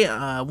J,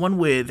 one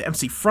with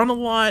MC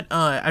Frontalot.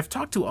 I've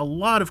talked to a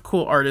lot of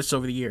cool artists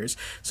over the years.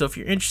 So if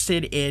you're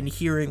interested in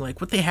hearing like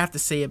what they have to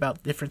say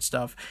about different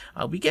stuff,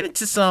 we get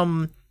into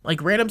some like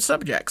random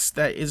subjects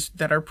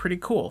that are pretty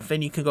cool.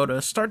 Then you can go to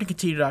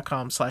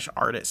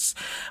starttocontinue.com/artists.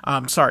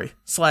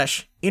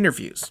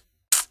 /interviews.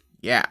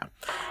 Yeah.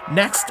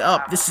 Next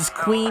up, this is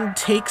Queen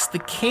Takes the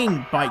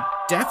King by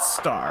Death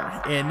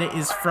Star, and it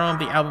is from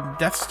the album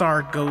Death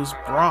Star Goes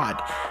Broad.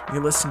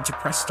 You're listening to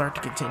Press Start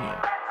to Continue.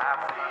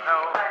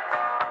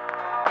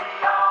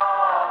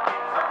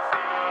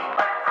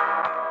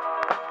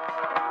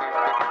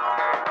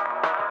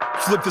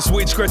 Flip the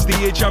switch, scratch the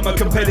itch, I'm a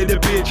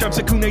competitive bitch. I'm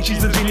Sakune,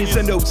 she's a genius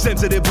and no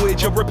sensitive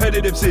witch. A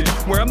repetitive sitch,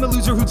 where I'm the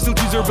loser who'd still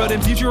choose her, but in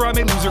future I'm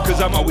a loser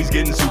cause I'm always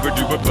getting super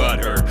duper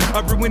butthurt.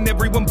 I've ruined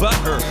everyone but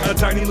her, a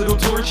tiny little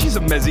tour, she's a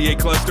Messier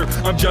cluster.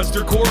 I'm just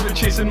her Corbin,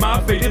 chasing my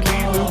faded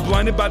Lilu.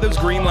 Blinded by those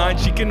green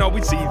lines, she can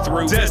always see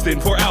through.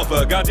 Destined for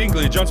alpha, got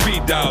English on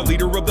speed dial.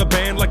 Leader of the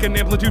band like an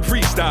amplitude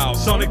freestyle.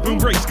 Sonic boom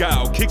break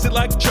scowl, kicks it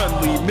like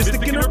Chun-Li.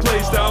 Mystic in her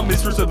playstyle,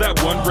 mistress of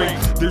that one ring.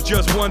 There's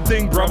just one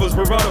thing, Bravo's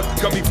bravado.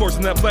 Got me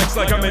forcing that flex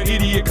like I'm an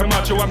idiot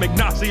Camacho. I'm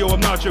Ignacio of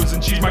nachos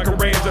and she's my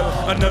Carranza.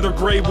 Another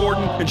Grey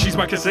Warden and she's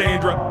my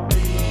Cassandra.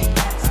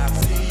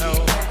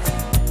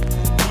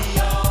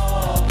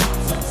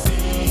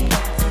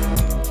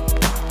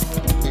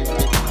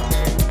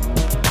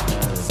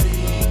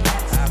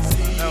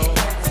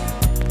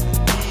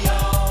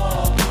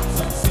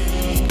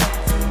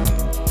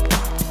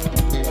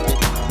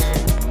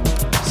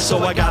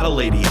 So I got a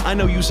lady. I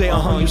know you say,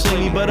 you slay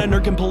me, but a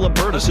nerd can pull a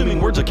bird,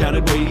 assuming words are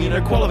counted weighty in her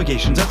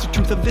qualifications. That's the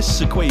truth of this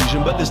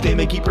equation, but this day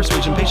may keep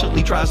persuasion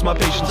patiently tries my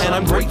patience, and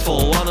I'm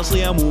grateful.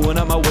 Honestly, I'm wooing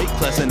up my weight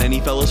class, and any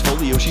fella's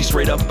folio. She's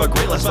straight up a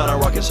great lass, but I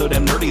rock it so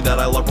damn nerdy that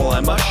I love while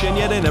I mush, and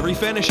yet in every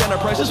Fanish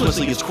Enterprise, this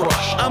Wesley gets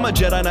crushed. I'm a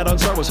Jedi Knight on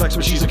Star Wars facts,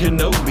 but she's a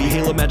Kenobi.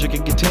 Halo Magic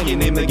and Catania,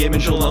 name the game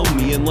and she'll own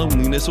me. And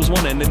loneliness was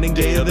one ending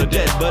Day of the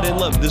Dead, but in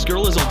love, this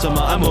girl is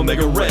Ultima. I'm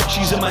Omega Red.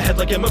 She's in my head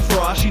like Emma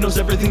Frost. She knows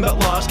everything about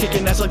Lost,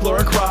 kicking ass like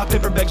Laura Croft.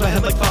 Paper bags my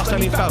head like Faust. I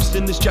mean Faust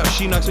in this joust.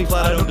 She knocks me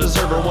flat. I don't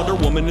deserve her. Wonder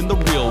Woman in the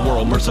real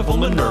world. Merciful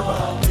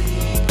Minerva.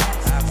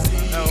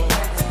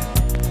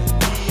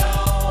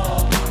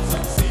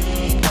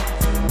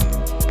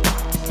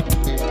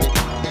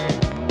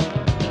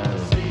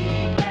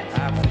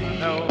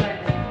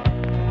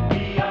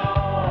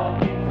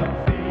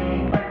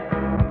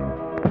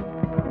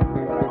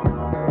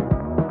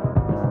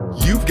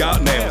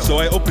 Got mail, so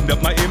I opened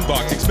up my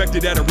inbox.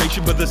 Expected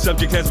adoration, but the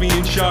subject has me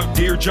in shock.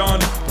 Dear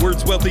John,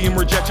 words wealthy in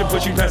rejection,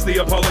 pushing past the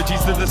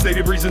apologies to the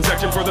stated reason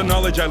section for the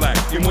knowledge I lack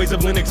in ways of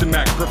Linux and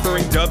Mac,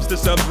 preferring dubs to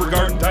subs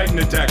regarding Titan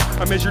attack.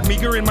 I measured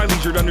meager in my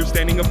leisured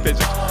understanding of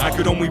physics. I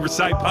could only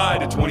recite pi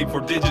to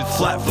 24 digits.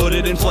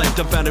 Flat-footed and flanked,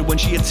 dumbfounded when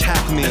she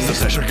attacked me.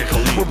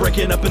 We're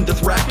breaking up in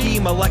Dothraki.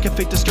 My lack of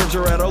faith disturbs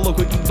her at our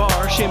local geek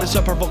bar. Seamus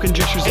up our Vulcan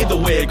gestures ain't the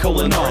way a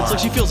colon are. It's like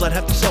she feels I'd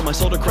have to sell my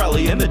soul to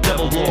Crowley and the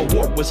devil blow a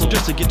warp whistle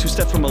just to get 2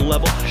 steps from a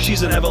level.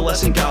 She's an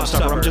everlasting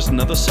gobstopper. I'm just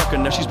another sucker.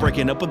 Now she's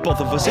breaking up with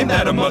both of us. Ain't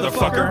that a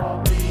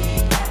motherfucker?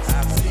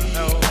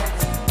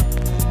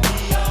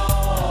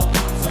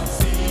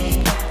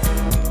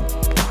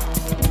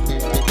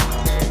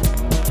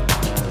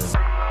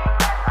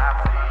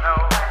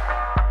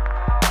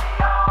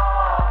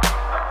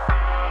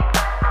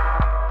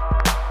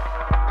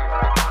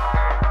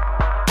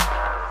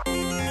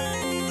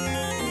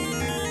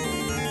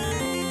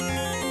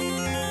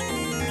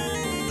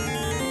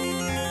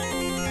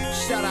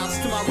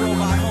 Shoutouts to my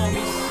robot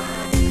homies.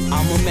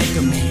 I'm a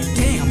Mega Man,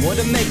 damn, what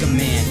a Mega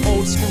Man.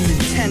 Old school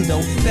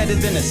Nintendo, better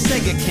than a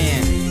Sega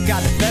can.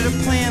 Got a better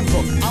plan?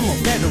 Look, I'm a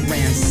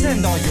veteran.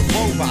 Send all your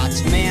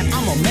robots, man,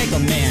 I'm a Mega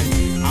Man.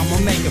 I'm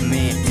a Mega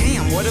Man,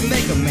 damn, what a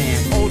Mega Man.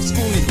 Old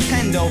school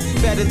Nintendo,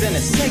 better than a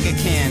Sega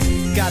can.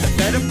 Got a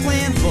better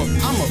plan? Look,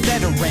 I'm a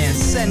veteran.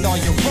 Send all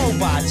your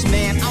robots,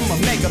 man, I'm a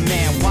Mega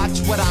Man.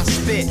 Watch what I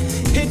spit.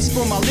 Hits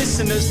for my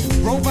listeners.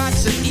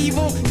 Robots are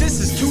evil, this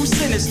is too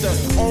sinister.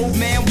 Old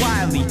man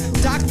Wiley,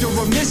 Dr.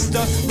 or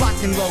Mr.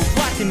 Rock and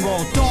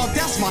roll, dog,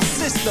 that's my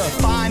sister.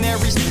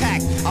 Binaries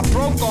packed, I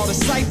broke all the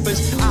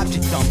ciphers.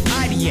 Object dump,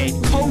 ideate,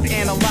 code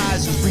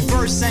analyzers,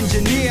 reverse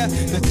engineer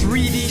the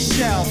 3D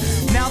shell.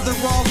 Now they're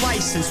all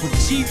licensed with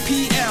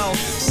GPL.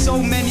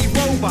 So many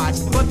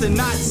robots, but they're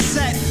not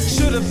set.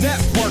 Should have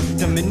networked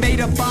them and made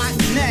a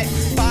botnet.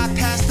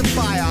 Bypass the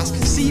BIOS,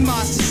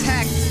 CMOS is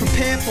hacked.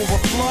 Prepare for a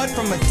flood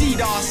from a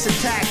DDoS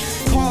attack.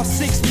 Call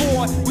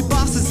 6-4 with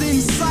bosses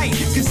in sight,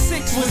 cause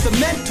 6 was the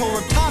mentor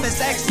of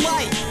Thomas X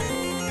Light.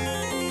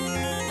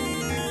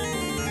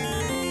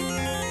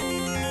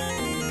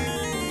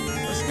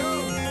 Let's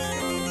go.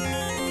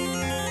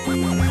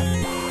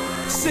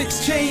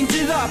 6 change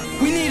it up,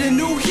 we need a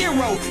new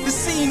hero. The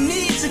scene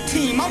needs a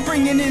team, I'm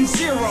bringing in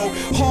 0.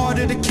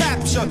 Harder to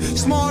capture,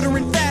 smarter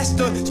and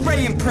faster.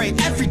 Spray and pray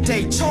every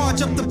day,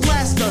 charge up the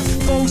blaster.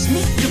 Foes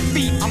meet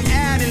defeat, I'm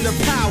adding the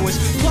powers.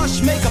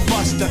 Plush Mega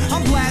Buster,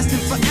 I'm blasting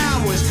for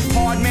hours.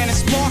 Hardman and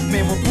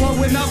Sparkman, we're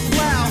blowing up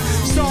loud.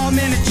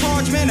 Starman and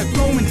Chargeman are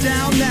going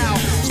down now.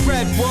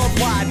 Spread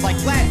worldwide like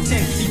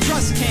Latin,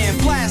 Etruscan.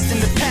 Blast in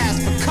the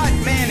past for Cut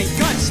Man and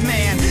Guts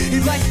Man.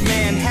 Elect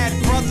Man had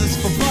brothers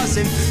for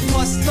buzzing.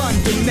 Plus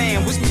Thunder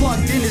Man was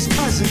plugged in his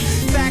cousin.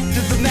 Back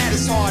to the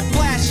Mattis hard,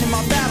 flashing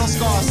my battle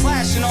scars.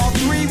 Slashing all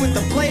 3 with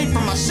the blade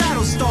from my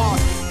Shadow Star.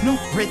 No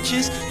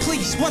riches,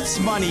 please, what's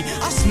money?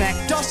 I smack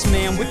Dust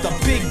Man with the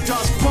big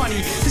dust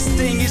bunny. This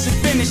thing isn't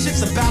finished,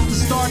 it's about to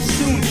start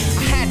soon.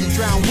 I had to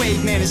drown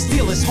Wave Man and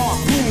steal his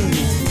harpoon.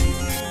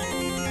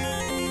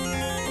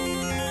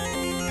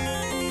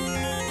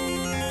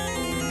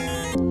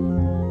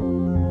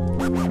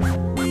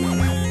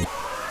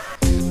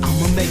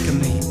 Mega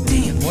Man,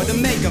 damn, what a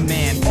Mega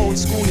Man. Old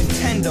school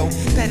Nintendo,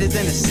 better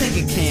than a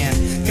Sega can.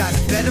 Got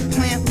a better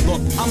plan?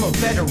 Look, I'm a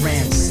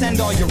veteran.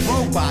 Send all your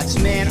robots,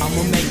 man, I'm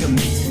a Mega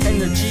Man.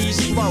 Energy's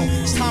slow,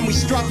 it's time we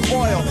struck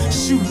oil.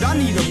 Shoot, I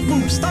need a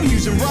boost, I'm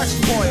using Rush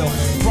Coil.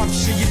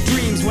 Rupture your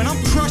dreams when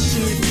I'm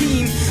crushing your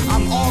team.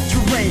 I'm all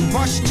terrain,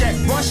 Rush Jet,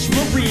 Rush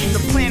Marine.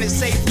 The planet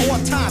saved 4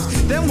 times,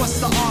 then what's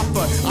the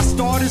offer? I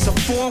start as a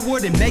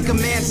forward in Mega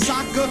Man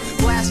Soccer.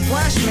 Blast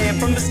Flash Man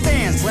from the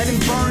stands, let him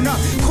burn up.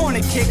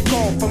 Corner kick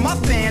goal for my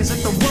fans at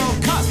the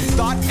World Cup.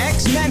 Thought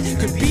X-Men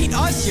could beat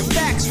us, your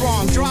facts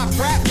wrong. Drop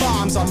rap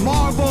bombs on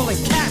Marvel and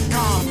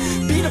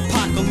Capcom. Beat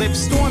Apocalypse,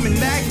 Storm and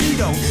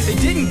Magneto. They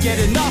didn't get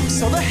enough,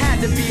 so there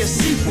had to be a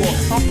sequel.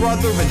 My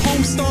brother and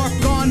Homestar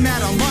gone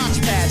mad on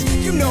launch pads.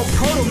 You know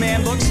Proto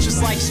Man looks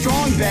just like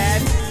Strong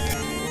Bad.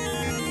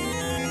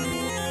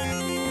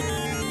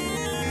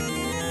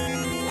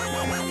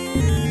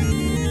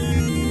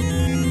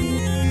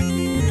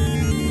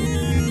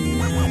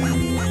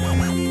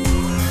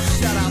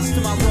 Shoutouts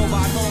to my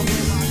robot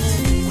homies.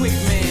 Quick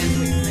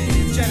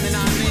Man,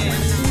 Gemini Man,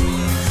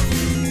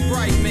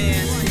 Bright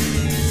Man,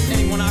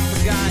 anyone I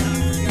forgot.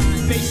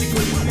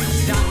 Basically,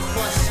 Dot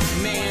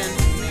plus Man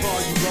for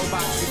all you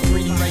robots with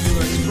 3D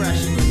regular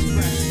expressions.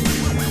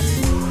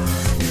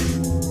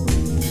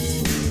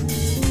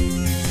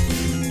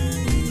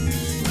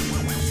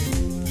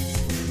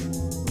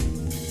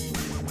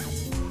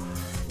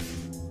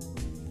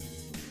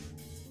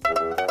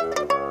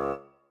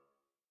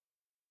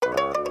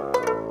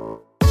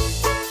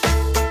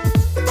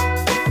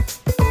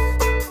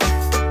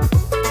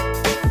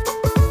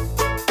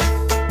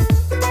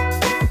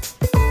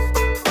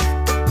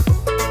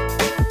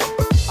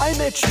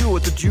 You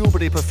at the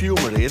Jubilee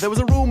Perfumery. There was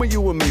a rumour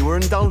you and me were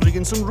indulging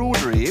in some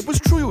rudery. It was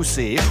true, you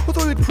see,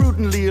 although you'd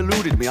prudently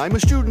eluded me. I'm a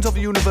student of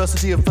the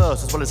University of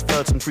Verse as well as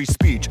Flirts and Free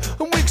Speech.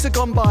 And weeks have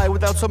gone by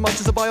without so much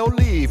as a by or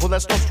leave. Well,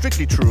 that's not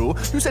strictly true.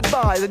 You said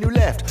bye, then you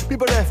left. Me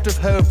bereft of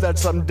hope that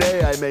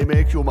someday I may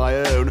make you my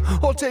own.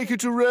 Or take you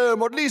to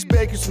Rome, or at least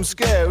bake you some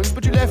scones.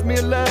 But you left me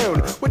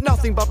alone, with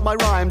nothing but my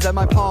rhymes and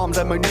my palms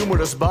and my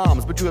numerous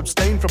balms. But you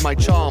abstained from my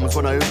charms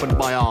when I opened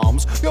my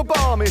arms. Your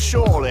balm is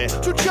surely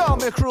to charm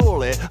me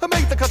cruelly and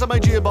make the cut of my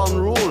jib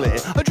unruly.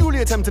 I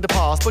duly attempted to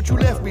pass, but you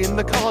left me in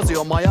the carsy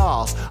on my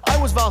arse. I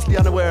was vastly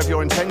unaware of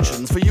your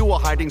intentions, for you were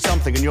hiding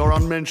something in your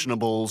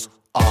unmentionables.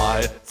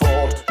 I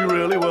thought you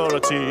really were a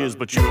tease,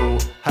 but you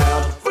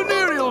had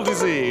venereal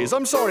disease.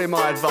 I'm sorry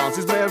my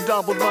advances may have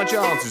doubled my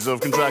chances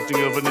of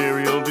contracting a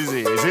venereal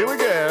disease. Here we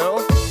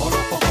go.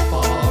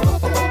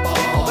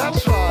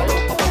 That's right.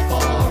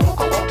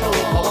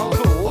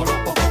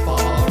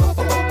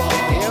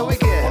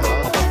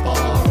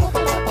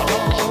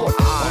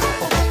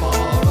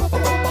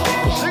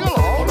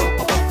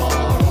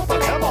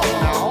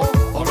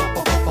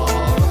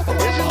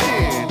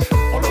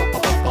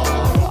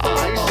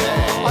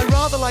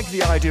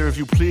 The idea of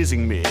you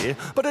pleasing me,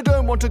 but I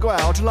don't want to go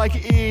out like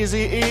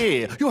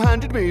Eazy-E. You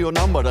handed me your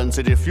number and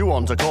said if you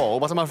want to call,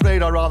 but I'm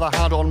afraid I rather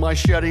had on my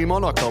sherry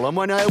monocle. And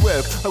when I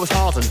awoke, I was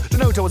heartened to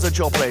note I was at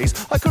your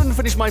place. I couldn't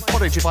finish my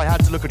porridge if I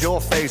had to look at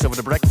your face over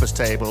the breakfast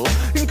table.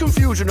 In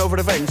confusion over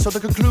events, so the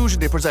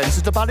conclusion it presents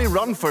is to badly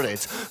run for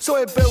it. So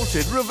I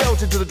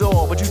revolted to the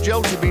door, but you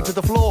jolted me to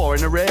the floor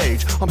in a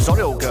rage. I'm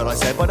sorry, old girl, I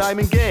said, but I'm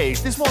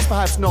engaged. This was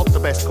perhaps not the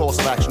best course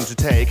of action to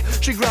take.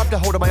 She grabbed a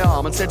hold of my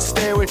arm and said,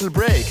 stay or it'll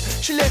break.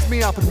 She let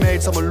me up and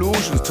made some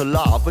allusions to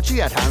love, but she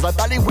had hands like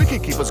bally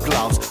wicket-keeper's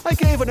gloves. I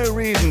gave her no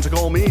reason to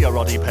call me a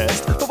ruddy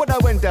pest, but when I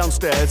went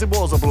downstairs it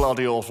was a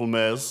bloody awful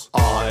mess.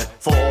 I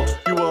thought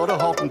you were a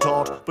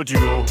Hottentot, but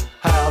you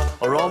had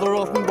a rather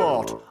rotten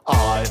bot.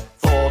 I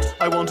thought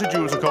I wanted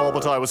you to call,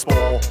 but I was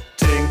sporting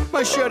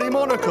my sherry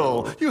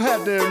monocle. You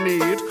had no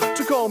need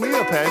to call me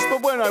a pest,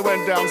 but when I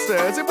went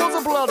downstairs it was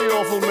a bloody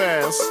awful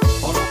mess.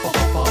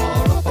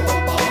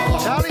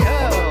 Tally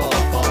hell!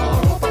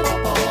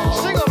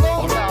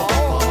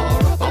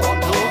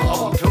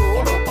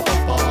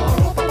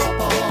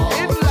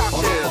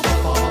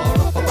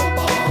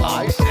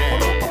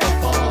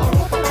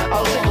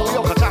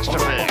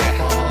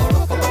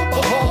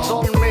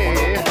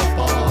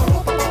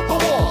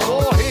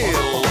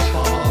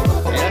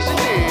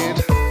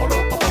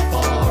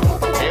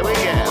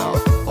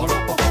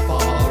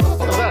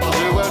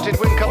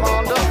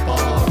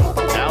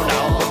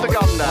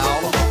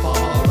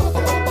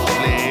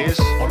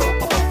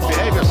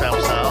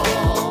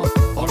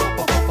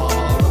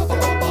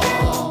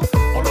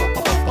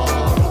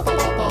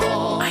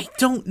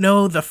 Don't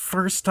know the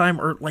first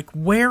time or like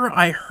where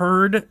I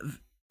heard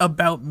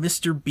about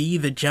Mr. B,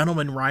 the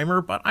Gentleman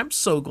Rhymer, but I'm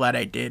so glad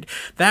I did.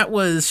 That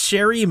was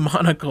Sherry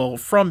Monocle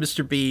from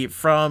Mr. B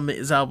from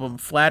his album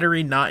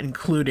Flattery Not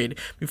Included.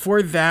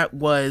 Before that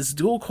was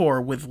Dual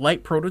Core with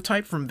Light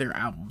Prototype from their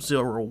album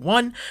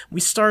 01.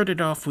 We started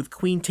off with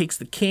Queen Takes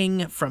the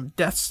King from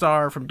Death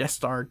Star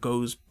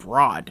Goes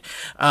Broad.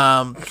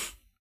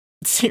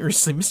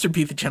 Seriously, Mr.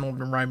 B, the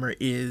Gentleman Rhymer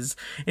is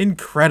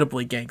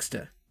incredibly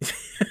gangsta.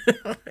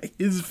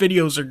 His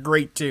videos are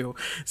great too.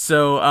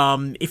 So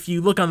if you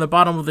look on the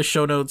bottom of the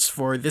show notes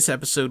for this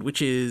episode,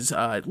 which is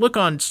look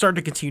on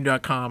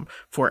starttocontinue.com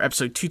for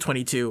episode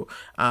 222,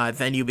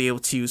 then you'll be able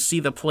to see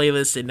the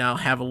playlist and now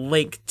have a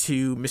link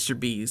to Mr.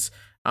 B's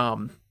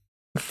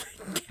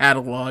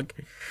catalog.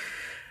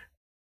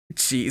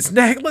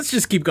 Jeez, let's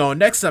just keep going.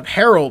 Next up,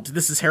 Herald.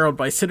 This is Herald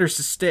by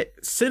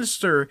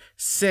Sinister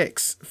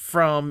Six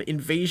from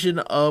Invasion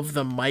of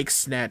the Mic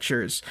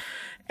Snatchers.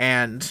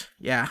 And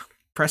yeah,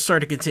 press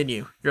start to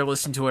continue. You're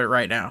listening to it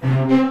right now.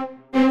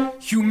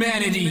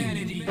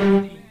 Humanity,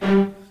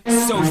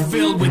 so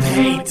filled with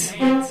hate,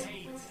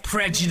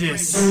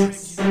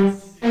 prejudice,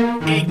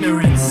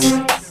 ignorance.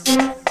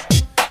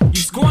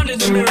 You squandered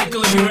the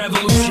miracle of your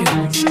evolution,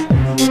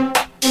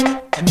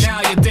 and now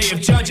your day of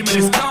judgment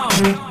has come.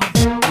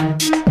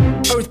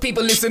 Earth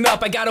people, listen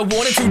up, I got a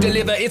warning to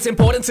deliver. It's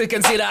important to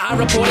consider, I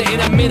report it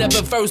in a minute.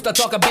 But first I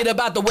talk a bit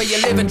about the way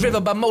you're living,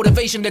 driven by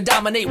motivation to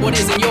dominate what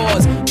isn't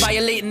yours,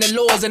 violating the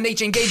laws of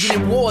nature,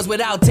 engaging in wars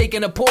without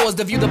taking a pause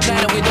to view the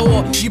planet with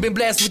awe. You've been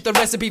blessed with the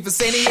recipe for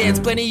sentience,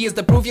 plenty years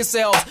to prove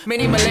yourselves,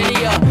 many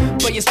millennia,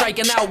 but you're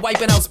striking out,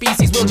 wiping out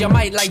species. Wield your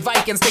might like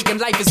Vikings, taking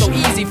life is so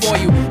easy for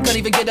you. Can't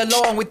even get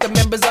along with the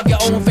members of your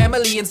own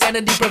family.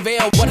 Insanity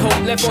prevail, what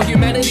hope left for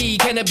humanity?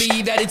 Can it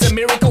be that it's a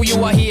miracle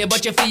you are here,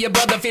 but you fear your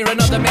brother, fear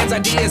another man's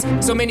ideas?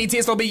 So many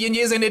tears for billion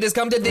years and it has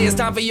come to this.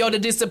 Time for y'all to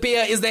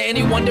disappear, is there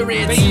any wonder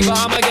it's fever,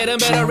 Armageddon,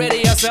 better ready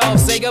yourself.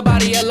 Say goodbye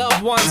to your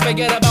loved ones,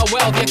 forget about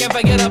wealth. You can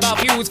forget about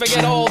feuds,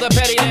 forget all the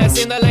pettiness.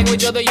 In the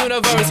language of the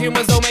universe,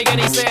 humans don't make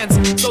any sense.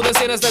 So the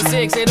Sinister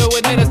Six, here to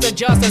administer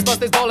justice. Bust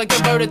this ball and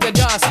convert it to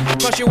dust,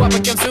 crush you up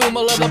and consume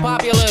all of the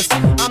populace.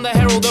 I'm the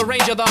herald, the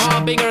ranger, the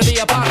harbinger, the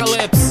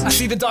apocalypse. I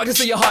see the darkness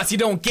of your hearts, you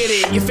don't get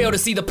it. You fail to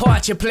see the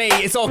part you play,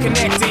 it's all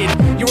connected.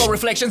 You're all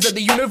reflections of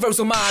the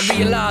universal mind.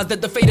 Realize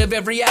that the fate of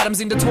every atom's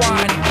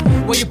intertwined.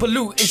 When you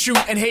pollute and shoot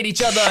and hate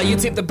each other, you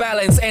tip the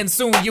balance and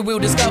soon you will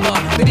discover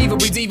that evil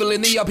breeds evil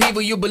in the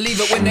upheaval. You believe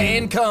it when the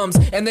end comes,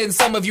 and then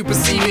some of you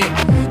perceive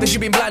it, that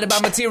you've been blinded by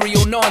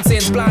material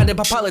nonsense, blinded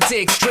by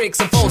politics, tricks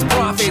and false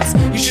prophets.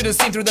 You should have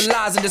seen through the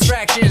lies and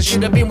distractions,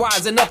 should have been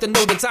wise enough to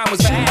know the time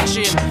was for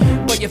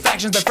action. But your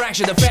factions have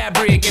fractured the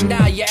fabric, and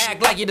now you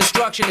act like your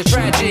destruction is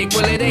tragic.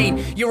 Well, it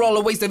ain't. You're all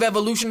a waste of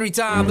evolutionary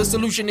time. The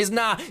solution is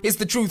nah, it's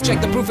the truth.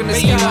 Check the proof in the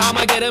sky.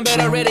 I'ma get in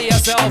better, ready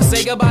yourself.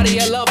 Say goodbye to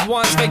your loved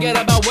ones.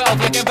 Forget about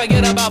wealth. You can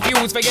forget about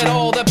feuds. Forget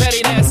all the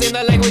pettiness. In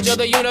the language of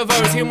the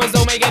universe, humans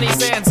don't make any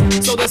sense.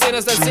 So the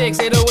sinister six,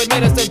 here to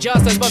administer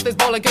justice. But this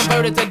bullet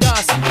converted to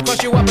dust.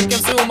 Crush you up and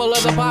consume all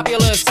of the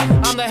populace.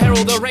 I'm the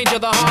herald, the ranger,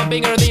 the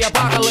harbinger, the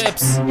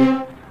apocalypse.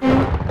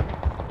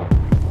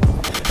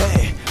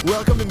 Hey,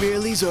 welcome to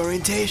Merely's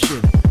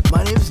Orientation.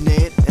 My name's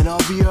Nate, and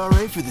I'll be your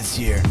RA for this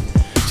year.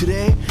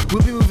 Today,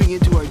 we'll be moving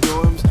into our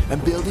dorms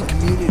and building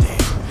community.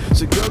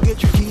 So go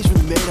get your keys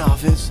from the main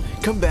office,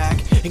 come back,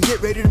 and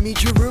get ready to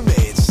meet your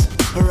roommates.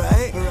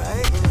 Alright?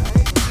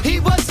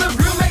 He was the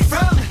roommate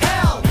from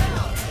hell.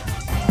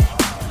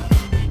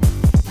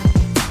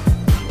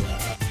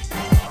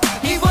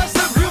 He was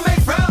the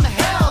roommate from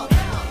hell.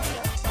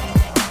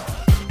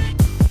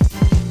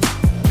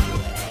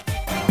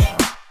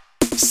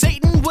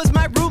 Satan was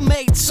my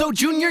roommate, so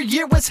junior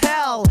year was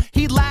hell.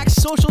 He lacked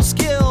social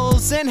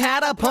skills and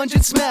had a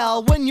pungent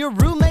smell. When your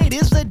roommate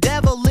is the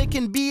devil, it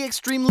can be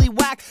extremely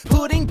whack.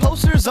 Putting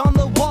posters on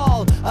the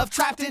wall of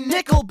Trapped in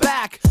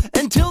Nickelback.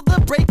 Until the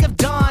break of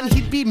dawn,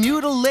 he'd be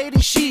mutilating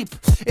sheep.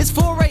 It's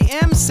 4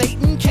 a.m.,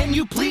 Satan, can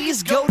you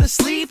please go to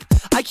sleep?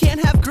 I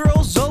can't have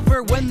girls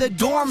over when the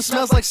dorm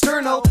smells like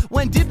sterno.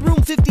 When did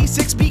room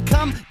 56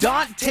 become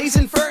Dante's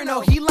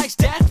Inferno? He likes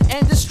death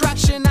and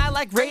destruction, I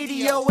like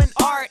radio and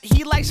art.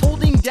 He likes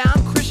holding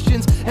down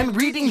Christians and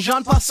reading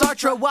Jean-Paul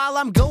Sartre while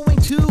I'm going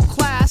to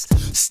class,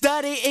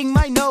 studying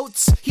my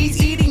notes.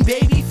 He's eating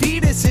baby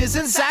fetuses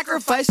and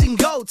sacrificing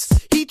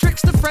goats. He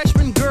tricks the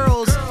freshman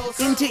girls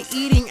into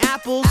eating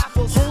apples,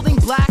 holding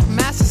black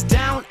masses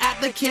down at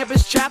the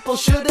campus chapel.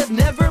 Should have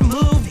never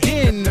moved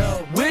in,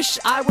 wish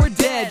I were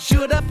dead.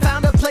 Should have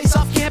found a place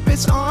off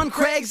campus on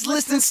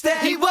Craigslist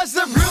instead. He was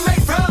the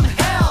roommate from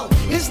hell.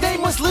 His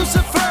name was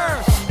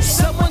Lucifer.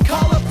 Someone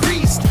call a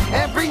priest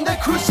and bring the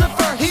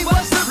crucifer. He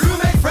was the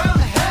roommate from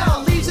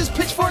hell. Leaves his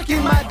pitchfork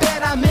in my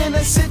bed. I'm in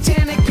a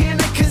satanic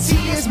panic cause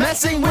he is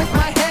messing with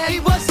my head. He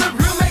was the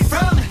roommate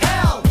from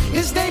hell.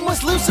 His name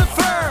was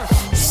Lucifer.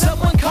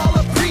 Someone call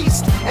a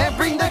priest and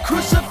bring the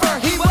crucifer.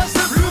 He was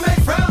the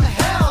roommate from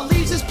hell.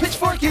 Leaves his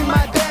pitchfork in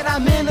my bed.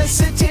 I'm in a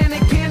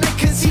satanic panic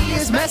cause he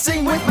is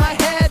messing with my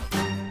head.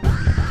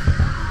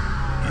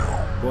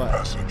 What?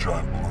 Message,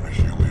 I'm gonna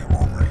helium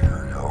over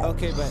here, yo.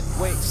 Okay, but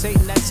wait,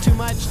 Satan, that's too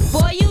much.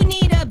 Boy, you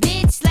need a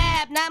bitch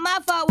slap. Not my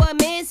fault, what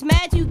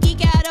mismatch. You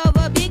geek out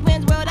over Big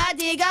Man's world. I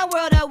dig on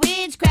world of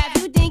witchcraft.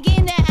 You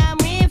thinking that I'm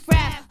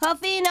riff-raff,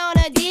 huffing on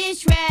a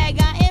dish rag.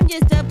 I am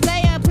just a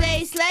player,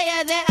 play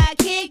slayer, then I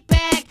kick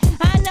back.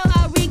 I know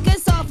how Rika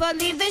sulfur,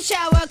 leave the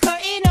shower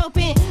curtain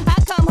open. I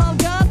come home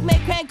drunk,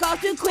 make crank calls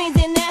to Queens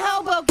and then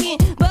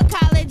Hoboken. But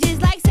college is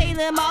like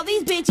Salem, all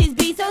these bitches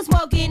be so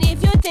smoking.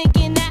 If you're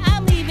thinking that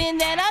I'm leaving,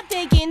 then I'm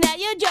thinking that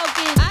you're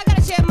joking. I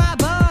gotta share my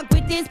bug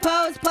with this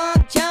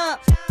post-punk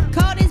jump.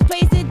 Call this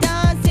place a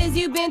dawn since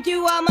you've been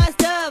through all my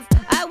stuff.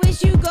 I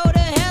wish you go to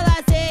hell,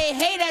 I say,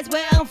 hey, that's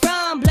where I'm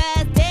from.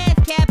 Blast,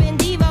 Death, Cap, and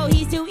Devo,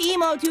 he's too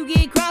emo to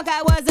get crunk.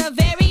 I was a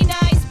very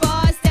nice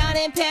boss down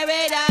in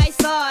Paradise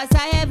Lost.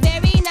 I have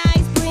very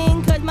nice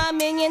bling, cause my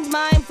minions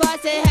mind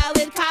floss. To hell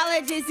with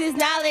college, this is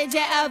knowledge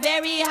at a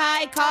very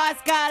high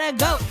cost. Gotta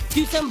go,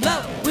 do some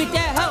blow with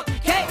that hoe,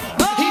 okay?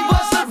 He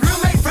was the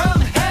roommate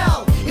from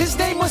hell. His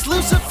name was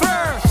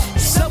Lucifer.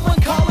 Someone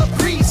call a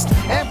priest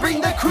and bring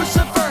the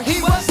crucifer.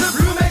 He was the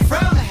roommate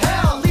from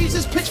hell. Leaves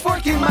his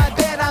pitchfork in my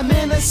bed. I'm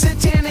in a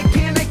satanic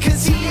panic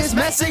cause he is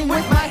messing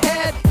with my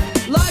head.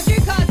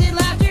 Larger causing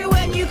laughter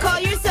when you call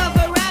yourself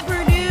a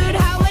rapper, dude.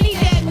 How many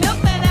dead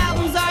Milkman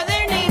albums are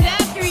there named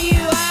after you?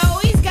 I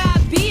always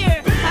got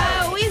beer,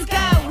 I always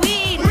got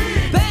weed.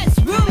 Best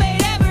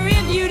roommate ever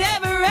if you'd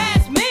ever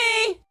ask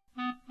me.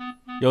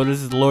 Yo,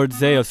 this is Lord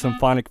Zay of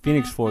Symphonic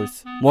Phoenix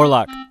Force.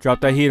 Morlock,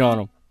 drop that heat on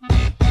him.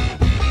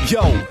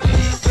 Yo,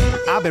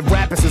 I've been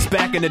rapping since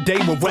back in the day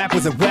when rap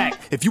was a whack.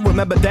 If you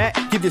remember that,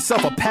 give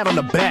yourself a pat on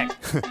the back.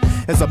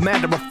 As a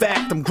matter of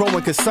fact, I'm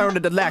growing concerned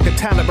at the lack of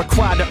talent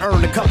required to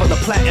earn a couple of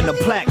platinum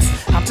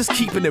plaques. I'm just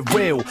keeping it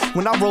real.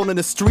 When I roll in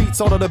the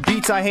streets, all of the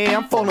beats I hear,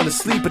 I'm falling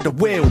asleep at the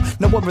wheel.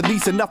 No one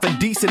releasing nothing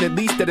decent, at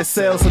least that it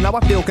sells. So now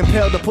I feel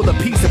compelled to pull a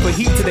piece and put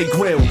heat to their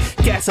grill.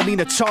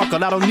 Gasoline or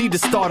charcoal, I don't need to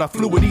start a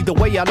fluid. Either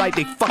way, I light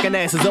they fucking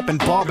asses up and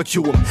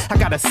barbecue them. I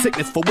got a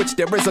sickness for which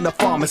there isn't a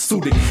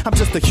pharmaceutic. I'm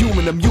just a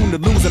human immune to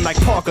losing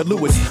like Parker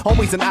Lewis.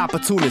 Always an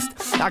opportunist.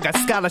 I got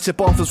scholarship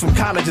offers from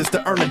colleges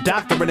to earn a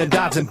doctorate in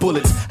dodging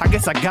bullets. I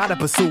guess I gotta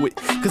pursue it,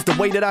 cause the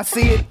way that I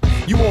see it,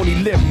 you only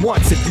live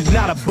once if you're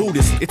not a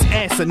Buddhist. It's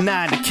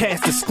asinine to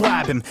cast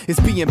describe him. It's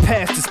being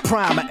past his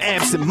prime or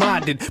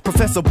absent-minded.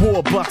 Professor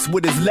Warbucks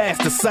with his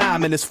last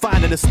assignment is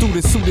finding a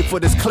student suited for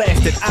this class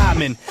that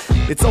I'm in.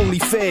 It's only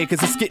fair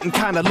cause it's getting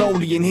kinda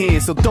lonely in here.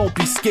 So don't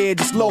be scared,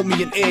 just load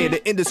me in air.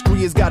 The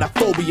industry has got a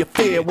phobia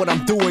fear what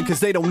I'm doing cause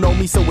they don't know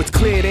me. So it's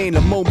clear there ain't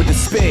a moment to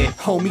spare,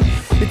 homie.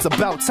 It's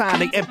about time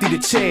they empty the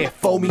chair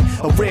for me.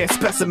 A rare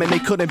specimen they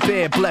couldn't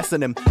bear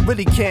blessing him.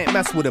 Really can't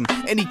mess with him.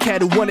 Any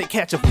cat who want it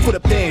catch a foot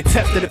up there and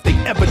tested if they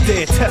ever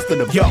dare testing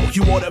them. Yo,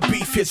 you order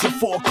beef, here's your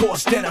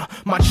 4-course dinner.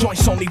 My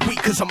joint's only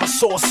weak cause I'm a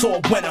sore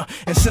winner.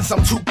 And since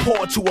I'm too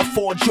poor to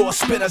afford jaw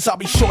spinners, I'll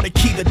be sure to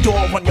key the door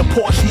on your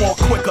Porsche more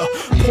quicker.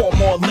 Pour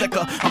more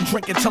liquor, I'm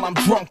drinking till I'm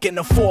drunk, and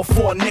the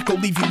 4-4 nickel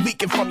leave you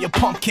leaking from your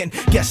pumpkin.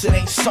 Guess it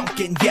ain't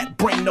sunken yet,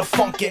 bring the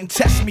funk in.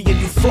 Test me and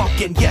you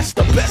flunking, yes,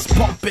 the best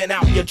bumping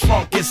out your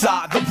trunk is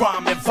I, the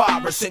rhyming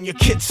virus in your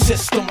kid's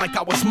system, like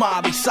I was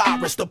Miley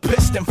Cyrus, the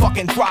piston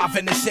fucking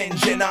driving this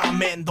engine.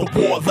 I'm in the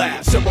war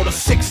lab, 0 to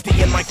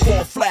 60 in like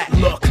 4 flat.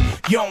 Look,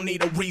 you don't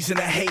need a reason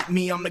to hate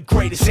me, I'm the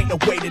greatest, ain't no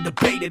way to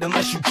debate it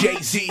unless you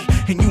Jay-Z,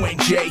 and you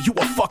ain't Jay, you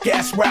a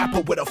fuck-ass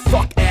rapper with a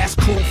fuck-ass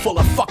crew full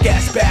of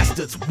fuck-ass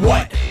bastards.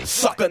 What?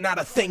 Sucker, not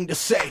a thing to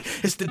say,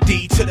 it's the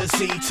D to the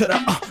Z to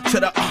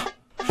the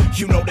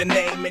You know the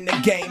name in the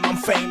game, I'm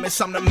famous,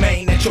 I'm the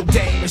main that your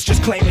dame is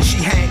just claiming she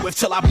hang with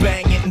till I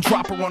bang it and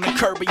drop her on the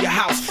curb of your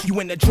house. You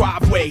in the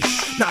driveway,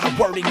 not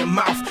a word in your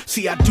mouth.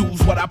 See, I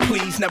do's what I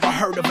please, never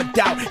heard of a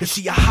doubt. If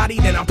she a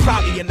hottie, then I'm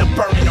probably in the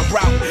burning her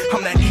route.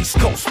 I'm that East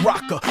Coast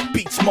rocker,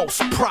 beats most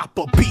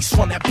proper, beast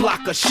from that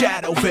blocker,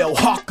 Shadowville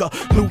hawker.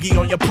 Loogie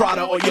on your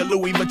Prada or your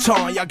Louis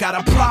Vuitton. Y'all got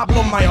a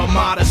problem, my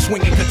armada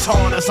swinging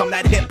katanas. I'm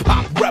that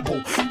hip-hop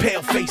rebel,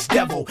 pale-faced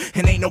devil,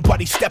 and ain't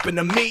nobody stepping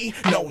to me,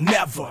 no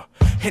never.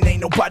 And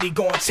ain't nobody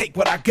gonna take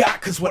what I got,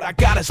 cause what I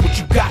got is what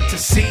you got to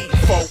see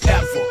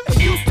forever.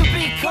 It used to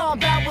be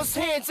combat was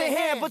hand to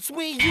hand.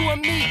 Between you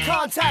and me,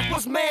 contact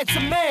was man to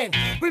man.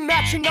 We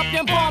matching up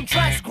them bomb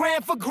tracks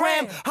gram for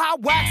gram.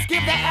 Hot wax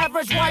give the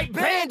average white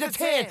band a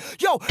tan.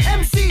 Yo,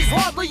 MCs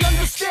hardly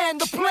understand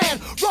the plan.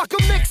 Rock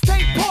a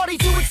mixtape party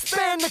to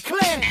expand the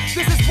clan.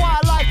 This is why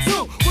I like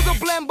to, with a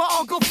blend by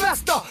Uncle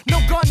Fester. No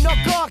gun, no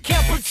guard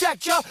can't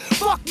protect ya.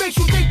 Fuck makes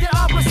you think that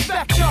I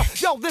respect ya.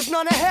 Yo, there's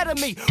none ahead of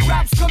me.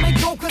 Raps come and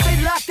go cause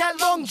they lack that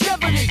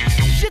longevity.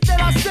 Shit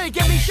that I say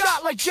get me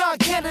shot like John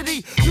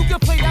Kennedy. You can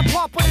play that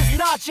part but it's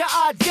not your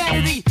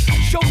identity.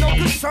 Show no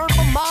concern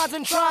for minds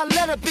and try and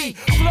let it be.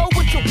 Flow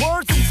with your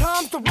words and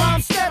times to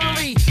rhyme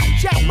steadily.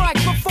 Check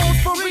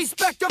microphones for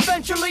respect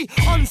eventually.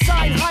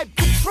 Unsigned hype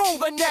control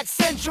the next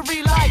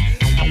century like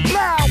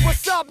Blah,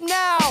 what's up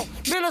now?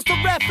 Minister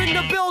rep in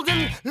the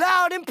building,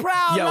 loud and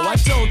proud. Yo, like,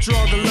 I don't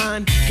draw the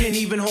line, can't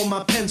even hold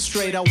my pen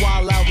straight. I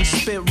wild out and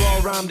spit raw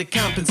rhyme to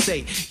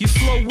compensate. You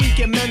flow weak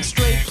and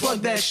menstruate,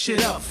 plug that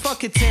shit up.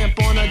 Fuck a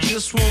tampon, I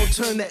just won't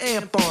turn the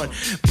amp on.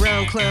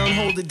 Brown clown,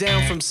 hold it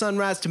down from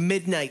sunrise to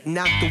midnight.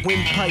 Knock the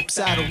windpipes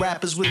out of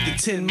rappers with the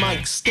tin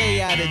mic.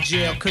 Stay out of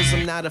jail, cause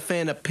I'm not a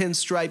fan of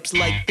pinstripes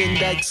like thin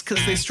dikes,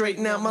 cause they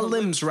straighten out my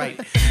limbs right.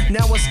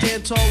 Now I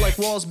stand tall like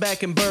walls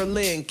back in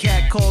Berlin.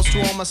 Cat calls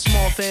to all my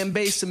small fan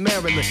base in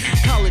Maryland.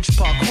 College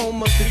Park,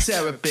 home of the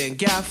Terrapin.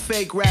 Got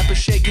fake rappers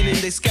shaking in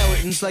their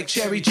skeletons like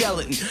cherry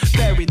gelatin.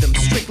 Bury them,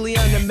 strictly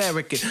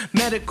un-American.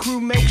 Met a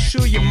crew, make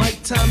sure your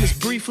mic time is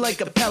brief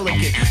like a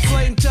pelican.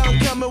 Flame tongue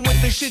coming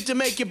with the shit to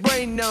make your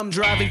brain numb.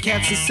 Driving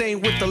cats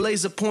insane with the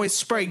laser point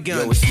spray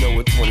gun. Yo, it's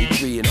Noah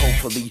 23 and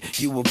hopefully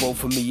you will vote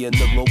for me in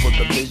the global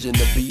division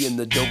of being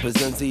the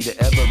dopest MC to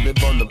ever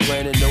live on the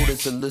planet.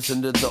 Notice and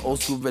listen to the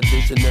old school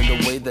rendition and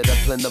the way that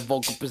I blend the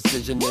vocal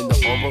precision and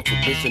the oral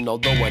tradition.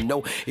 Although I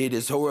know it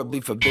is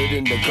horribly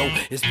forbidden to go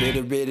and spit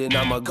it written,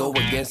 I'ma go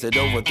against it,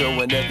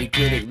 overthrowing every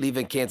critic,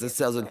 leaving cancer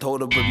cells in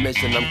total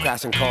remission. I'm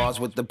crashing cars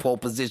with the pole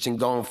position,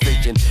 gone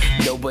fishing.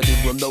 Nobody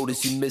will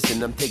notice you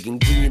missing. I'm taking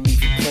green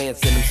leafy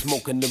plants and I'm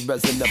smoking the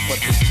resin up, but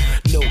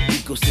there's no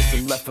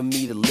ecosystem left for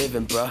me to live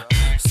in, bruh.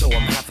 So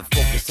I'm have to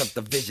focus up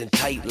the vision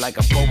tight like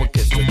a boa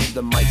constricted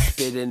the mic,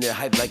 spitting it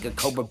hype like a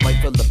cobra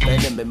bite full of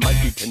venom. It might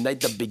be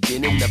tonight the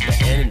beginning, never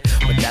ending,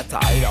 but that's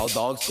alright, all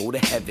dogs go to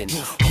heaven.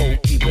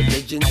 Hokey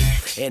religions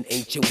and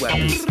ancient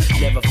weapons,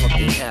 never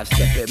fucking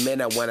half-step it.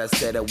 Man, I wanna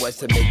set a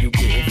western, make you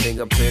getting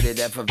fingerprinted,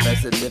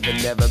 effervescent, living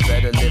never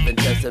better, living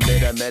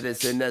testament of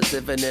medicine, that's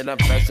sipping and I'm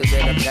fresher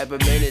than a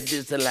peppermint, and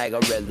distant like a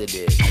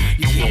relative.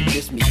 You can't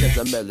diss me cause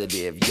I'm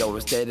relative, yo,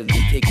 I'm steadily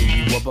taking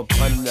you up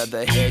upon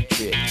another head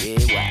trip, yeah,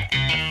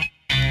 why?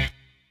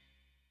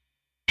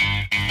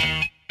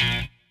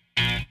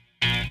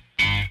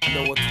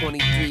 Noah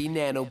 23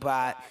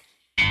 nanobot.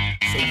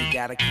 So you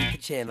gotta keep the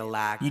channel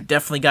locked. You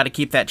definitely gotta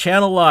keep that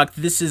channel locked.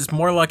 This is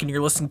Morlock, and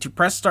you're listening to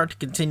Press Start to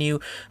Continue.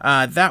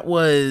 That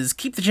was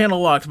Keep the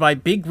Channel Locked by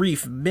Big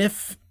Reef,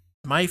 Myf,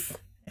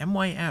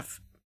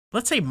 M-Y-F.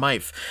 Let's say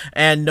Myf.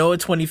 And Noah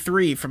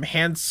 23 from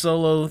Han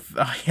Solo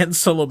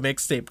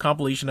mixtape,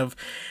 compilation of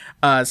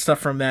stuff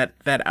from that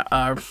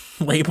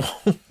label.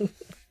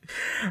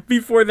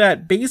 Before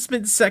that,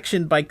 Basement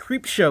Section by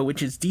Creepshow,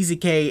 which is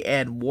DZK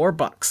and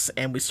Warbucks.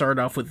 And we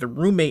started off with The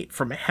Roommate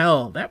from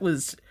Hell. That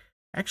was...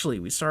 Actually,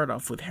 we started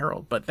off with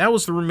Harold, but that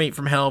was The Roommate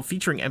from Hell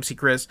featuring MC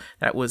Chris.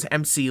 That was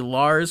MC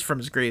Lars from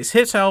his Greatest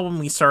Hits album.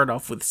 We started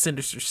off with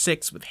Sinister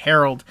Six with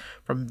Harold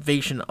from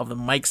Invasion of the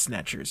Mic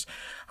Snatchers.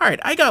 All right,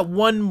 I got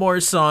one more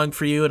song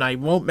for you, and I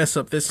won't mess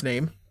up this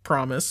name,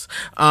 promise.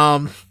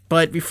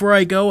 But before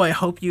I go, I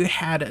hope you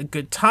had a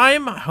good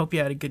time. I hope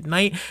you had a good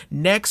night.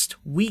 Next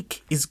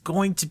week is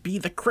going to be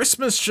the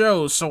Christmas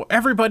show, so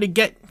everybody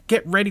get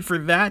ready for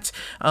that.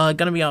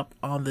 Gonna be up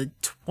on the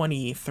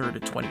 23rd to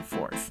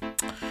 24th.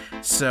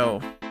 So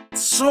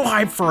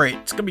hyped for it.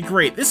 It's gonna be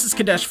great. This is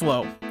Kadesh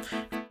Flow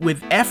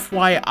with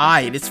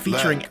FYI. It is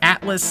featuring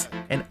Atlas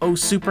and O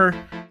Super.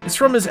 It's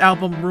from his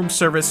album Room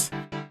Service.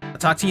 I'll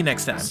talk to you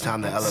next time. It's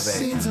time to elevate.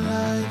 Seems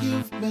like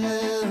you've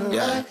been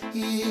right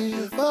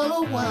here for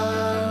a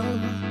while.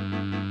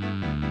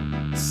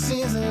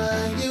 Seems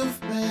like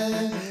you've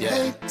been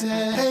hating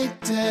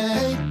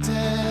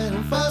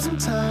for some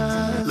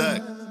time.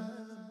 Look,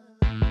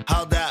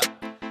 hold up.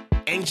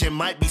 Ancient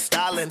might be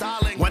styling.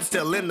 One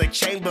still in the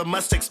chamber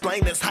must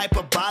explain it's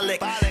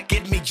hyperbolic.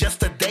 Give me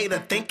just a day to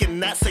thinking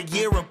that's a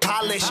year of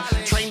polish.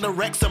 Train to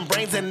wreck some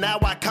brains and now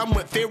I come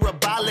with fear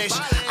abolish.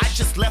 I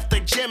just left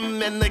the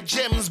gym and the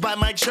gym's by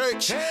my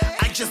church.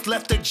 I just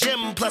left the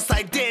gym, plus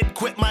I did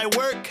quit my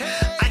work.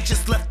 I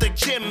just left the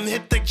gym,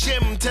 hit the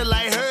gym till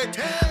I hurt.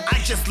 I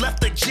just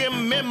left the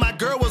gym and my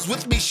girl was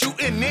with me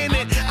shooting in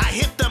it. I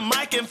hit the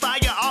mic and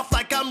fire off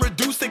like I'm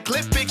reducing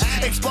clippage.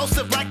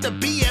 Explosive like the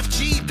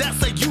BFG,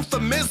 that's a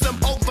euphemism.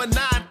 Over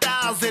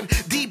 9,000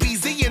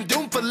 DBZ and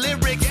Doom for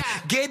lyrics.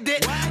 Get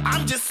it?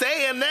 I'm just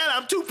saying that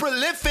I'm too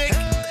prolific.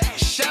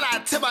 Shout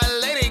out to my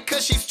lady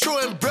cause she's true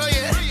and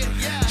brilliant.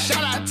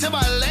 Shout out to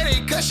my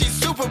lady cause she's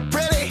super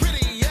pretty.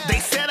 They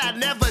said I'd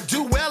never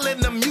do well in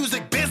the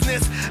music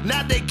business.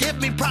 Now they give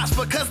me props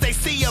because they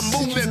see a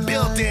movement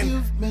building.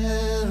 You've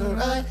been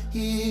right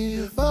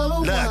here for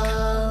a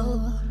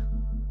while.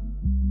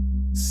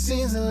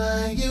 Seems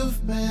like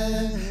you've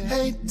been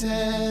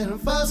hating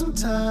for some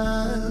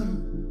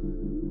time.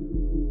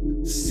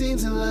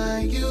 Seems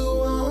like you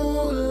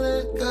won't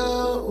let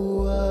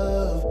go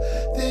of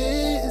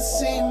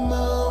this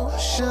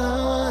emotion.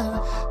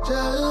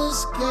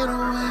 Just can't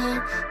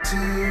wait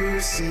to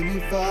see me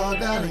fall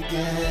down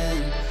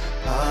again.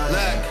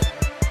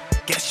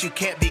 Look, guess you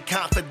can't be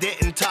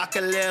confident and talk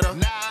a little.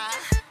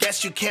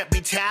 Guess you can't be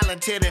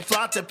talented and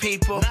flaunt to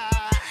people.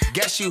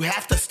 Guess you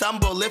have to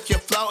stumble if your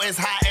flow is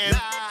hot.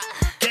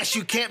 Guess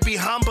you can't be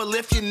humble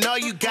if you know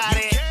you got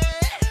it.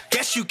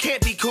 Guess you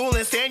can't be cool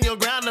and stand your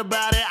ground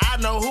about it. I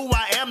know who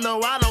I am,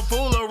 no, I don't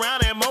fool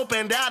around and mope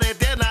and doubt it.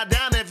 They're not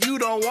down if you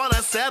don't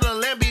wanna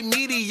settle and be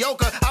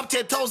mediocre. I'm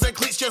 10 toes and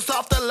cleats just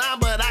off the line,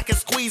 but I can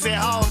squeeze and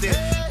hold it.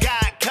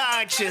 God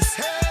conscious,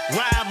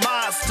 rhyme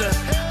monster.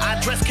 I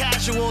dress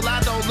casual,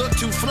 I don't look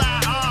too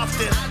fly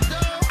often.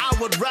 I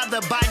would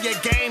rather buy a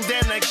game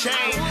than a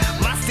chain.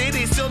 My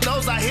city still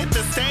knows I hit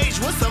the stage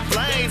with some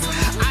flames.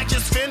 I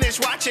just finished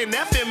watching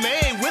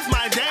FMA with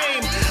my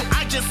dame.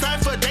 I just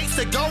signed for dates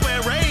to go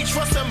and rage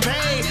for some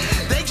pain.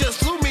 They just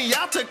flew me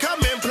out to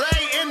come and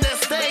play in the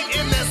state,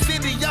 in the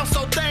city. I'm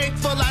so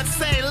thankful, I'd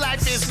say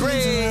life is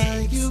great. Seems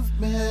like you've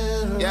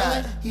been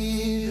right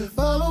here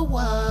for a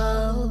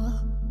while.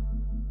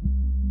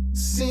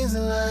 Seems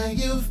like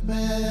you've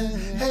been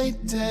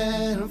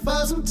hating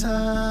for some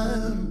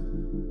time.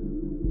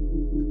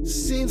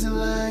 Seems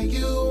like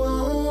you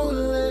won't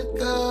let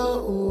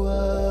go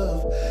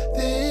of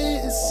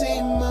this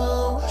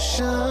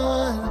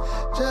emotion.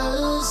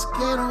 Just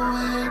can't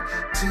wait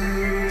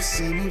to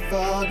see me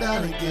fall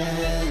down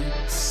again.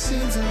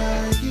 Seems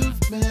like you've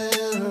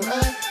been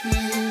right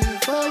here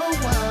for a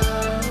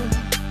while.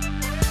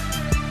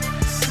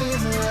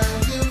 Seems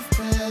like you've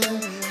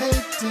been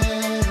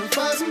hating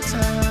for some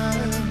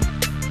time.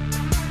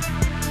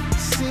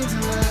 Seems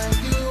like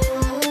you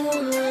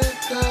won't let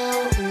go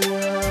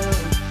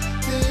of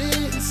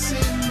this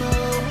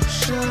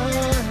emotion.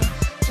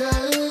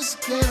 Just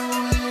can't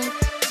wait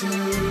to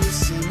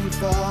see me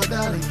fall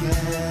down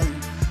again.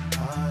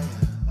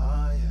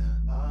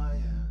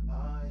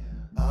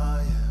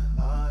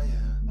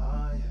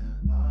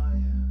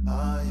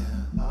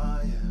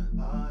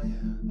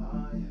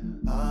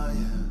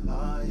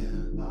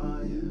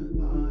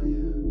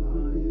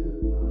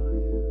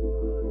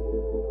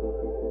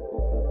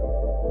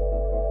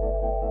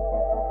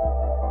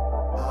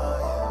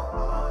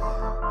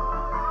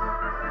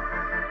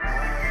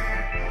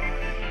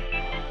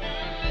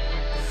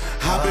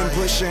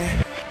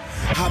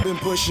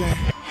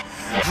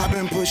 I've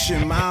been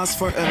pushing miles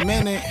for a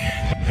minute.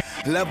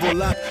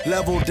 Level up,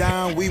 level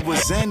down, we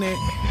was in it.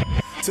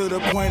 To the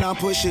point I'm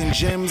pushing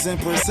gyms and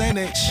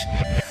percentage.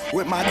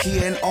 With my key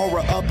and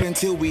aura up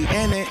until we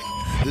in it.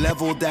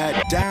 Level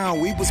that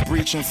down, we was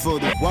breaching for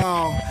the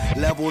wall.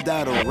 Level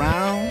that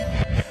around.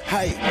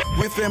 Hey,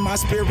 within my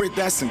spirit,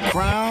 that's some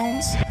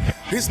crowns.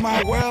 This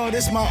my world,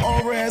 this my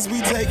aura as we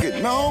take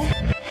it, no?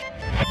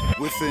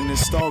 Within the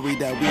story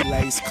that we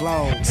lace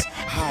close.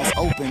 Eyes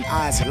open,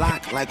 eyes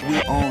locked like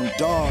we on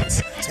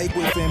dogs. Take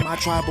within my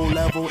tribal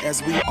level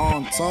as we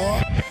on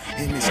tour.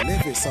 And it's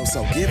live it, so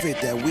give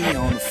it that we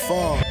on the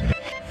fall.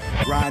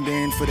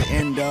 Grinding for the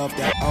end of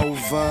that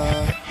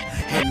over.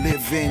 And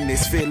living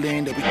this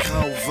feeling that we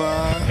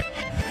cover.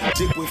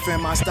 Dip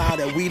within my style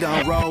that we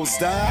done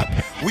rose up.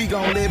 We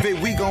gon' live it,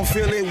 we gon'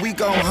 feel it, we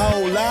gon'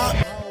 hold up.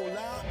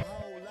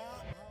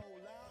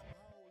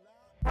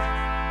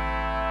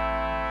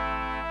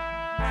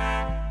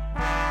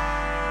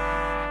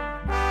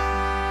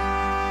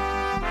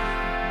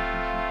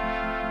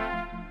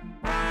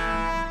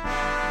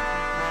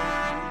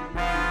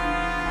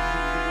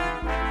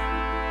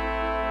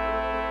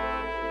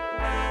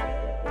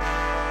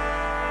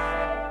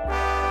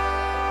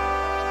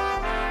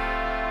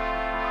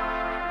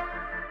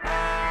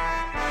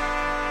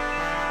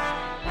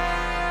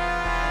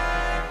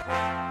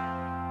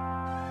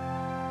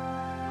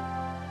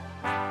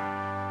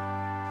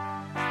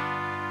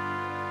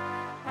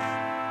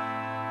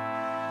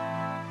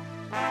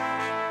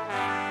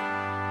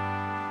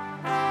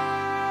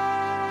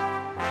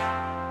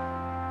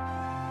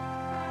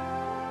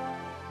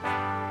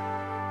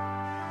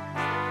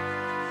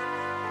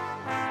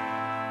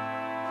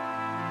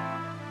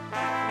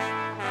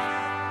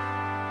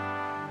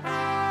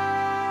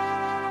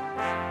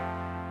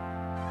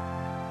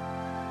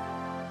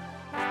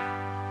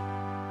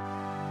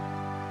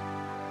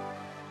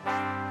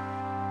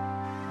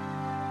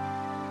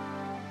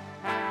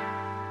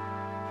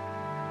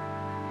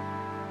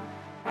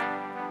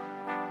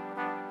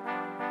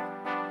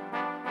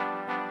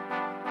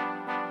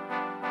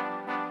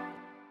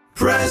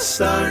 Press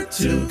start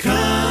to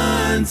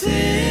continue.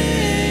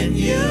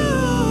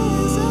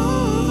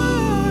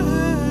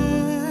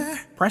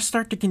 Press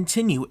Start to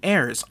Continue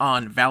airs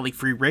on Valley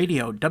Free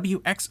Radio,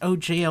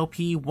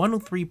 WXOJLP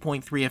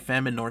 103.3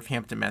 FM in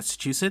Northampton,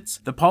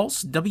 Massachusetts, The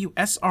Pulse,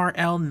 WSRL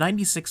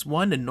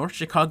 96.1 in North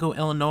Chicago,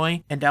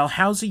 Illinois, and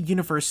Dalhousie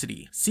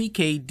University,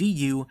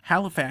 CKDU,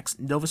 Halifax,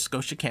 Nova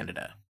Scotia,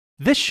 Canada.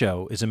 This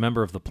show is a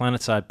member of the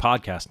Planetside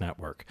Podcast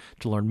Network.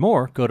 To learn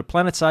more, go to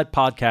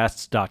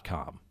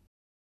planetsidepodcasts.com.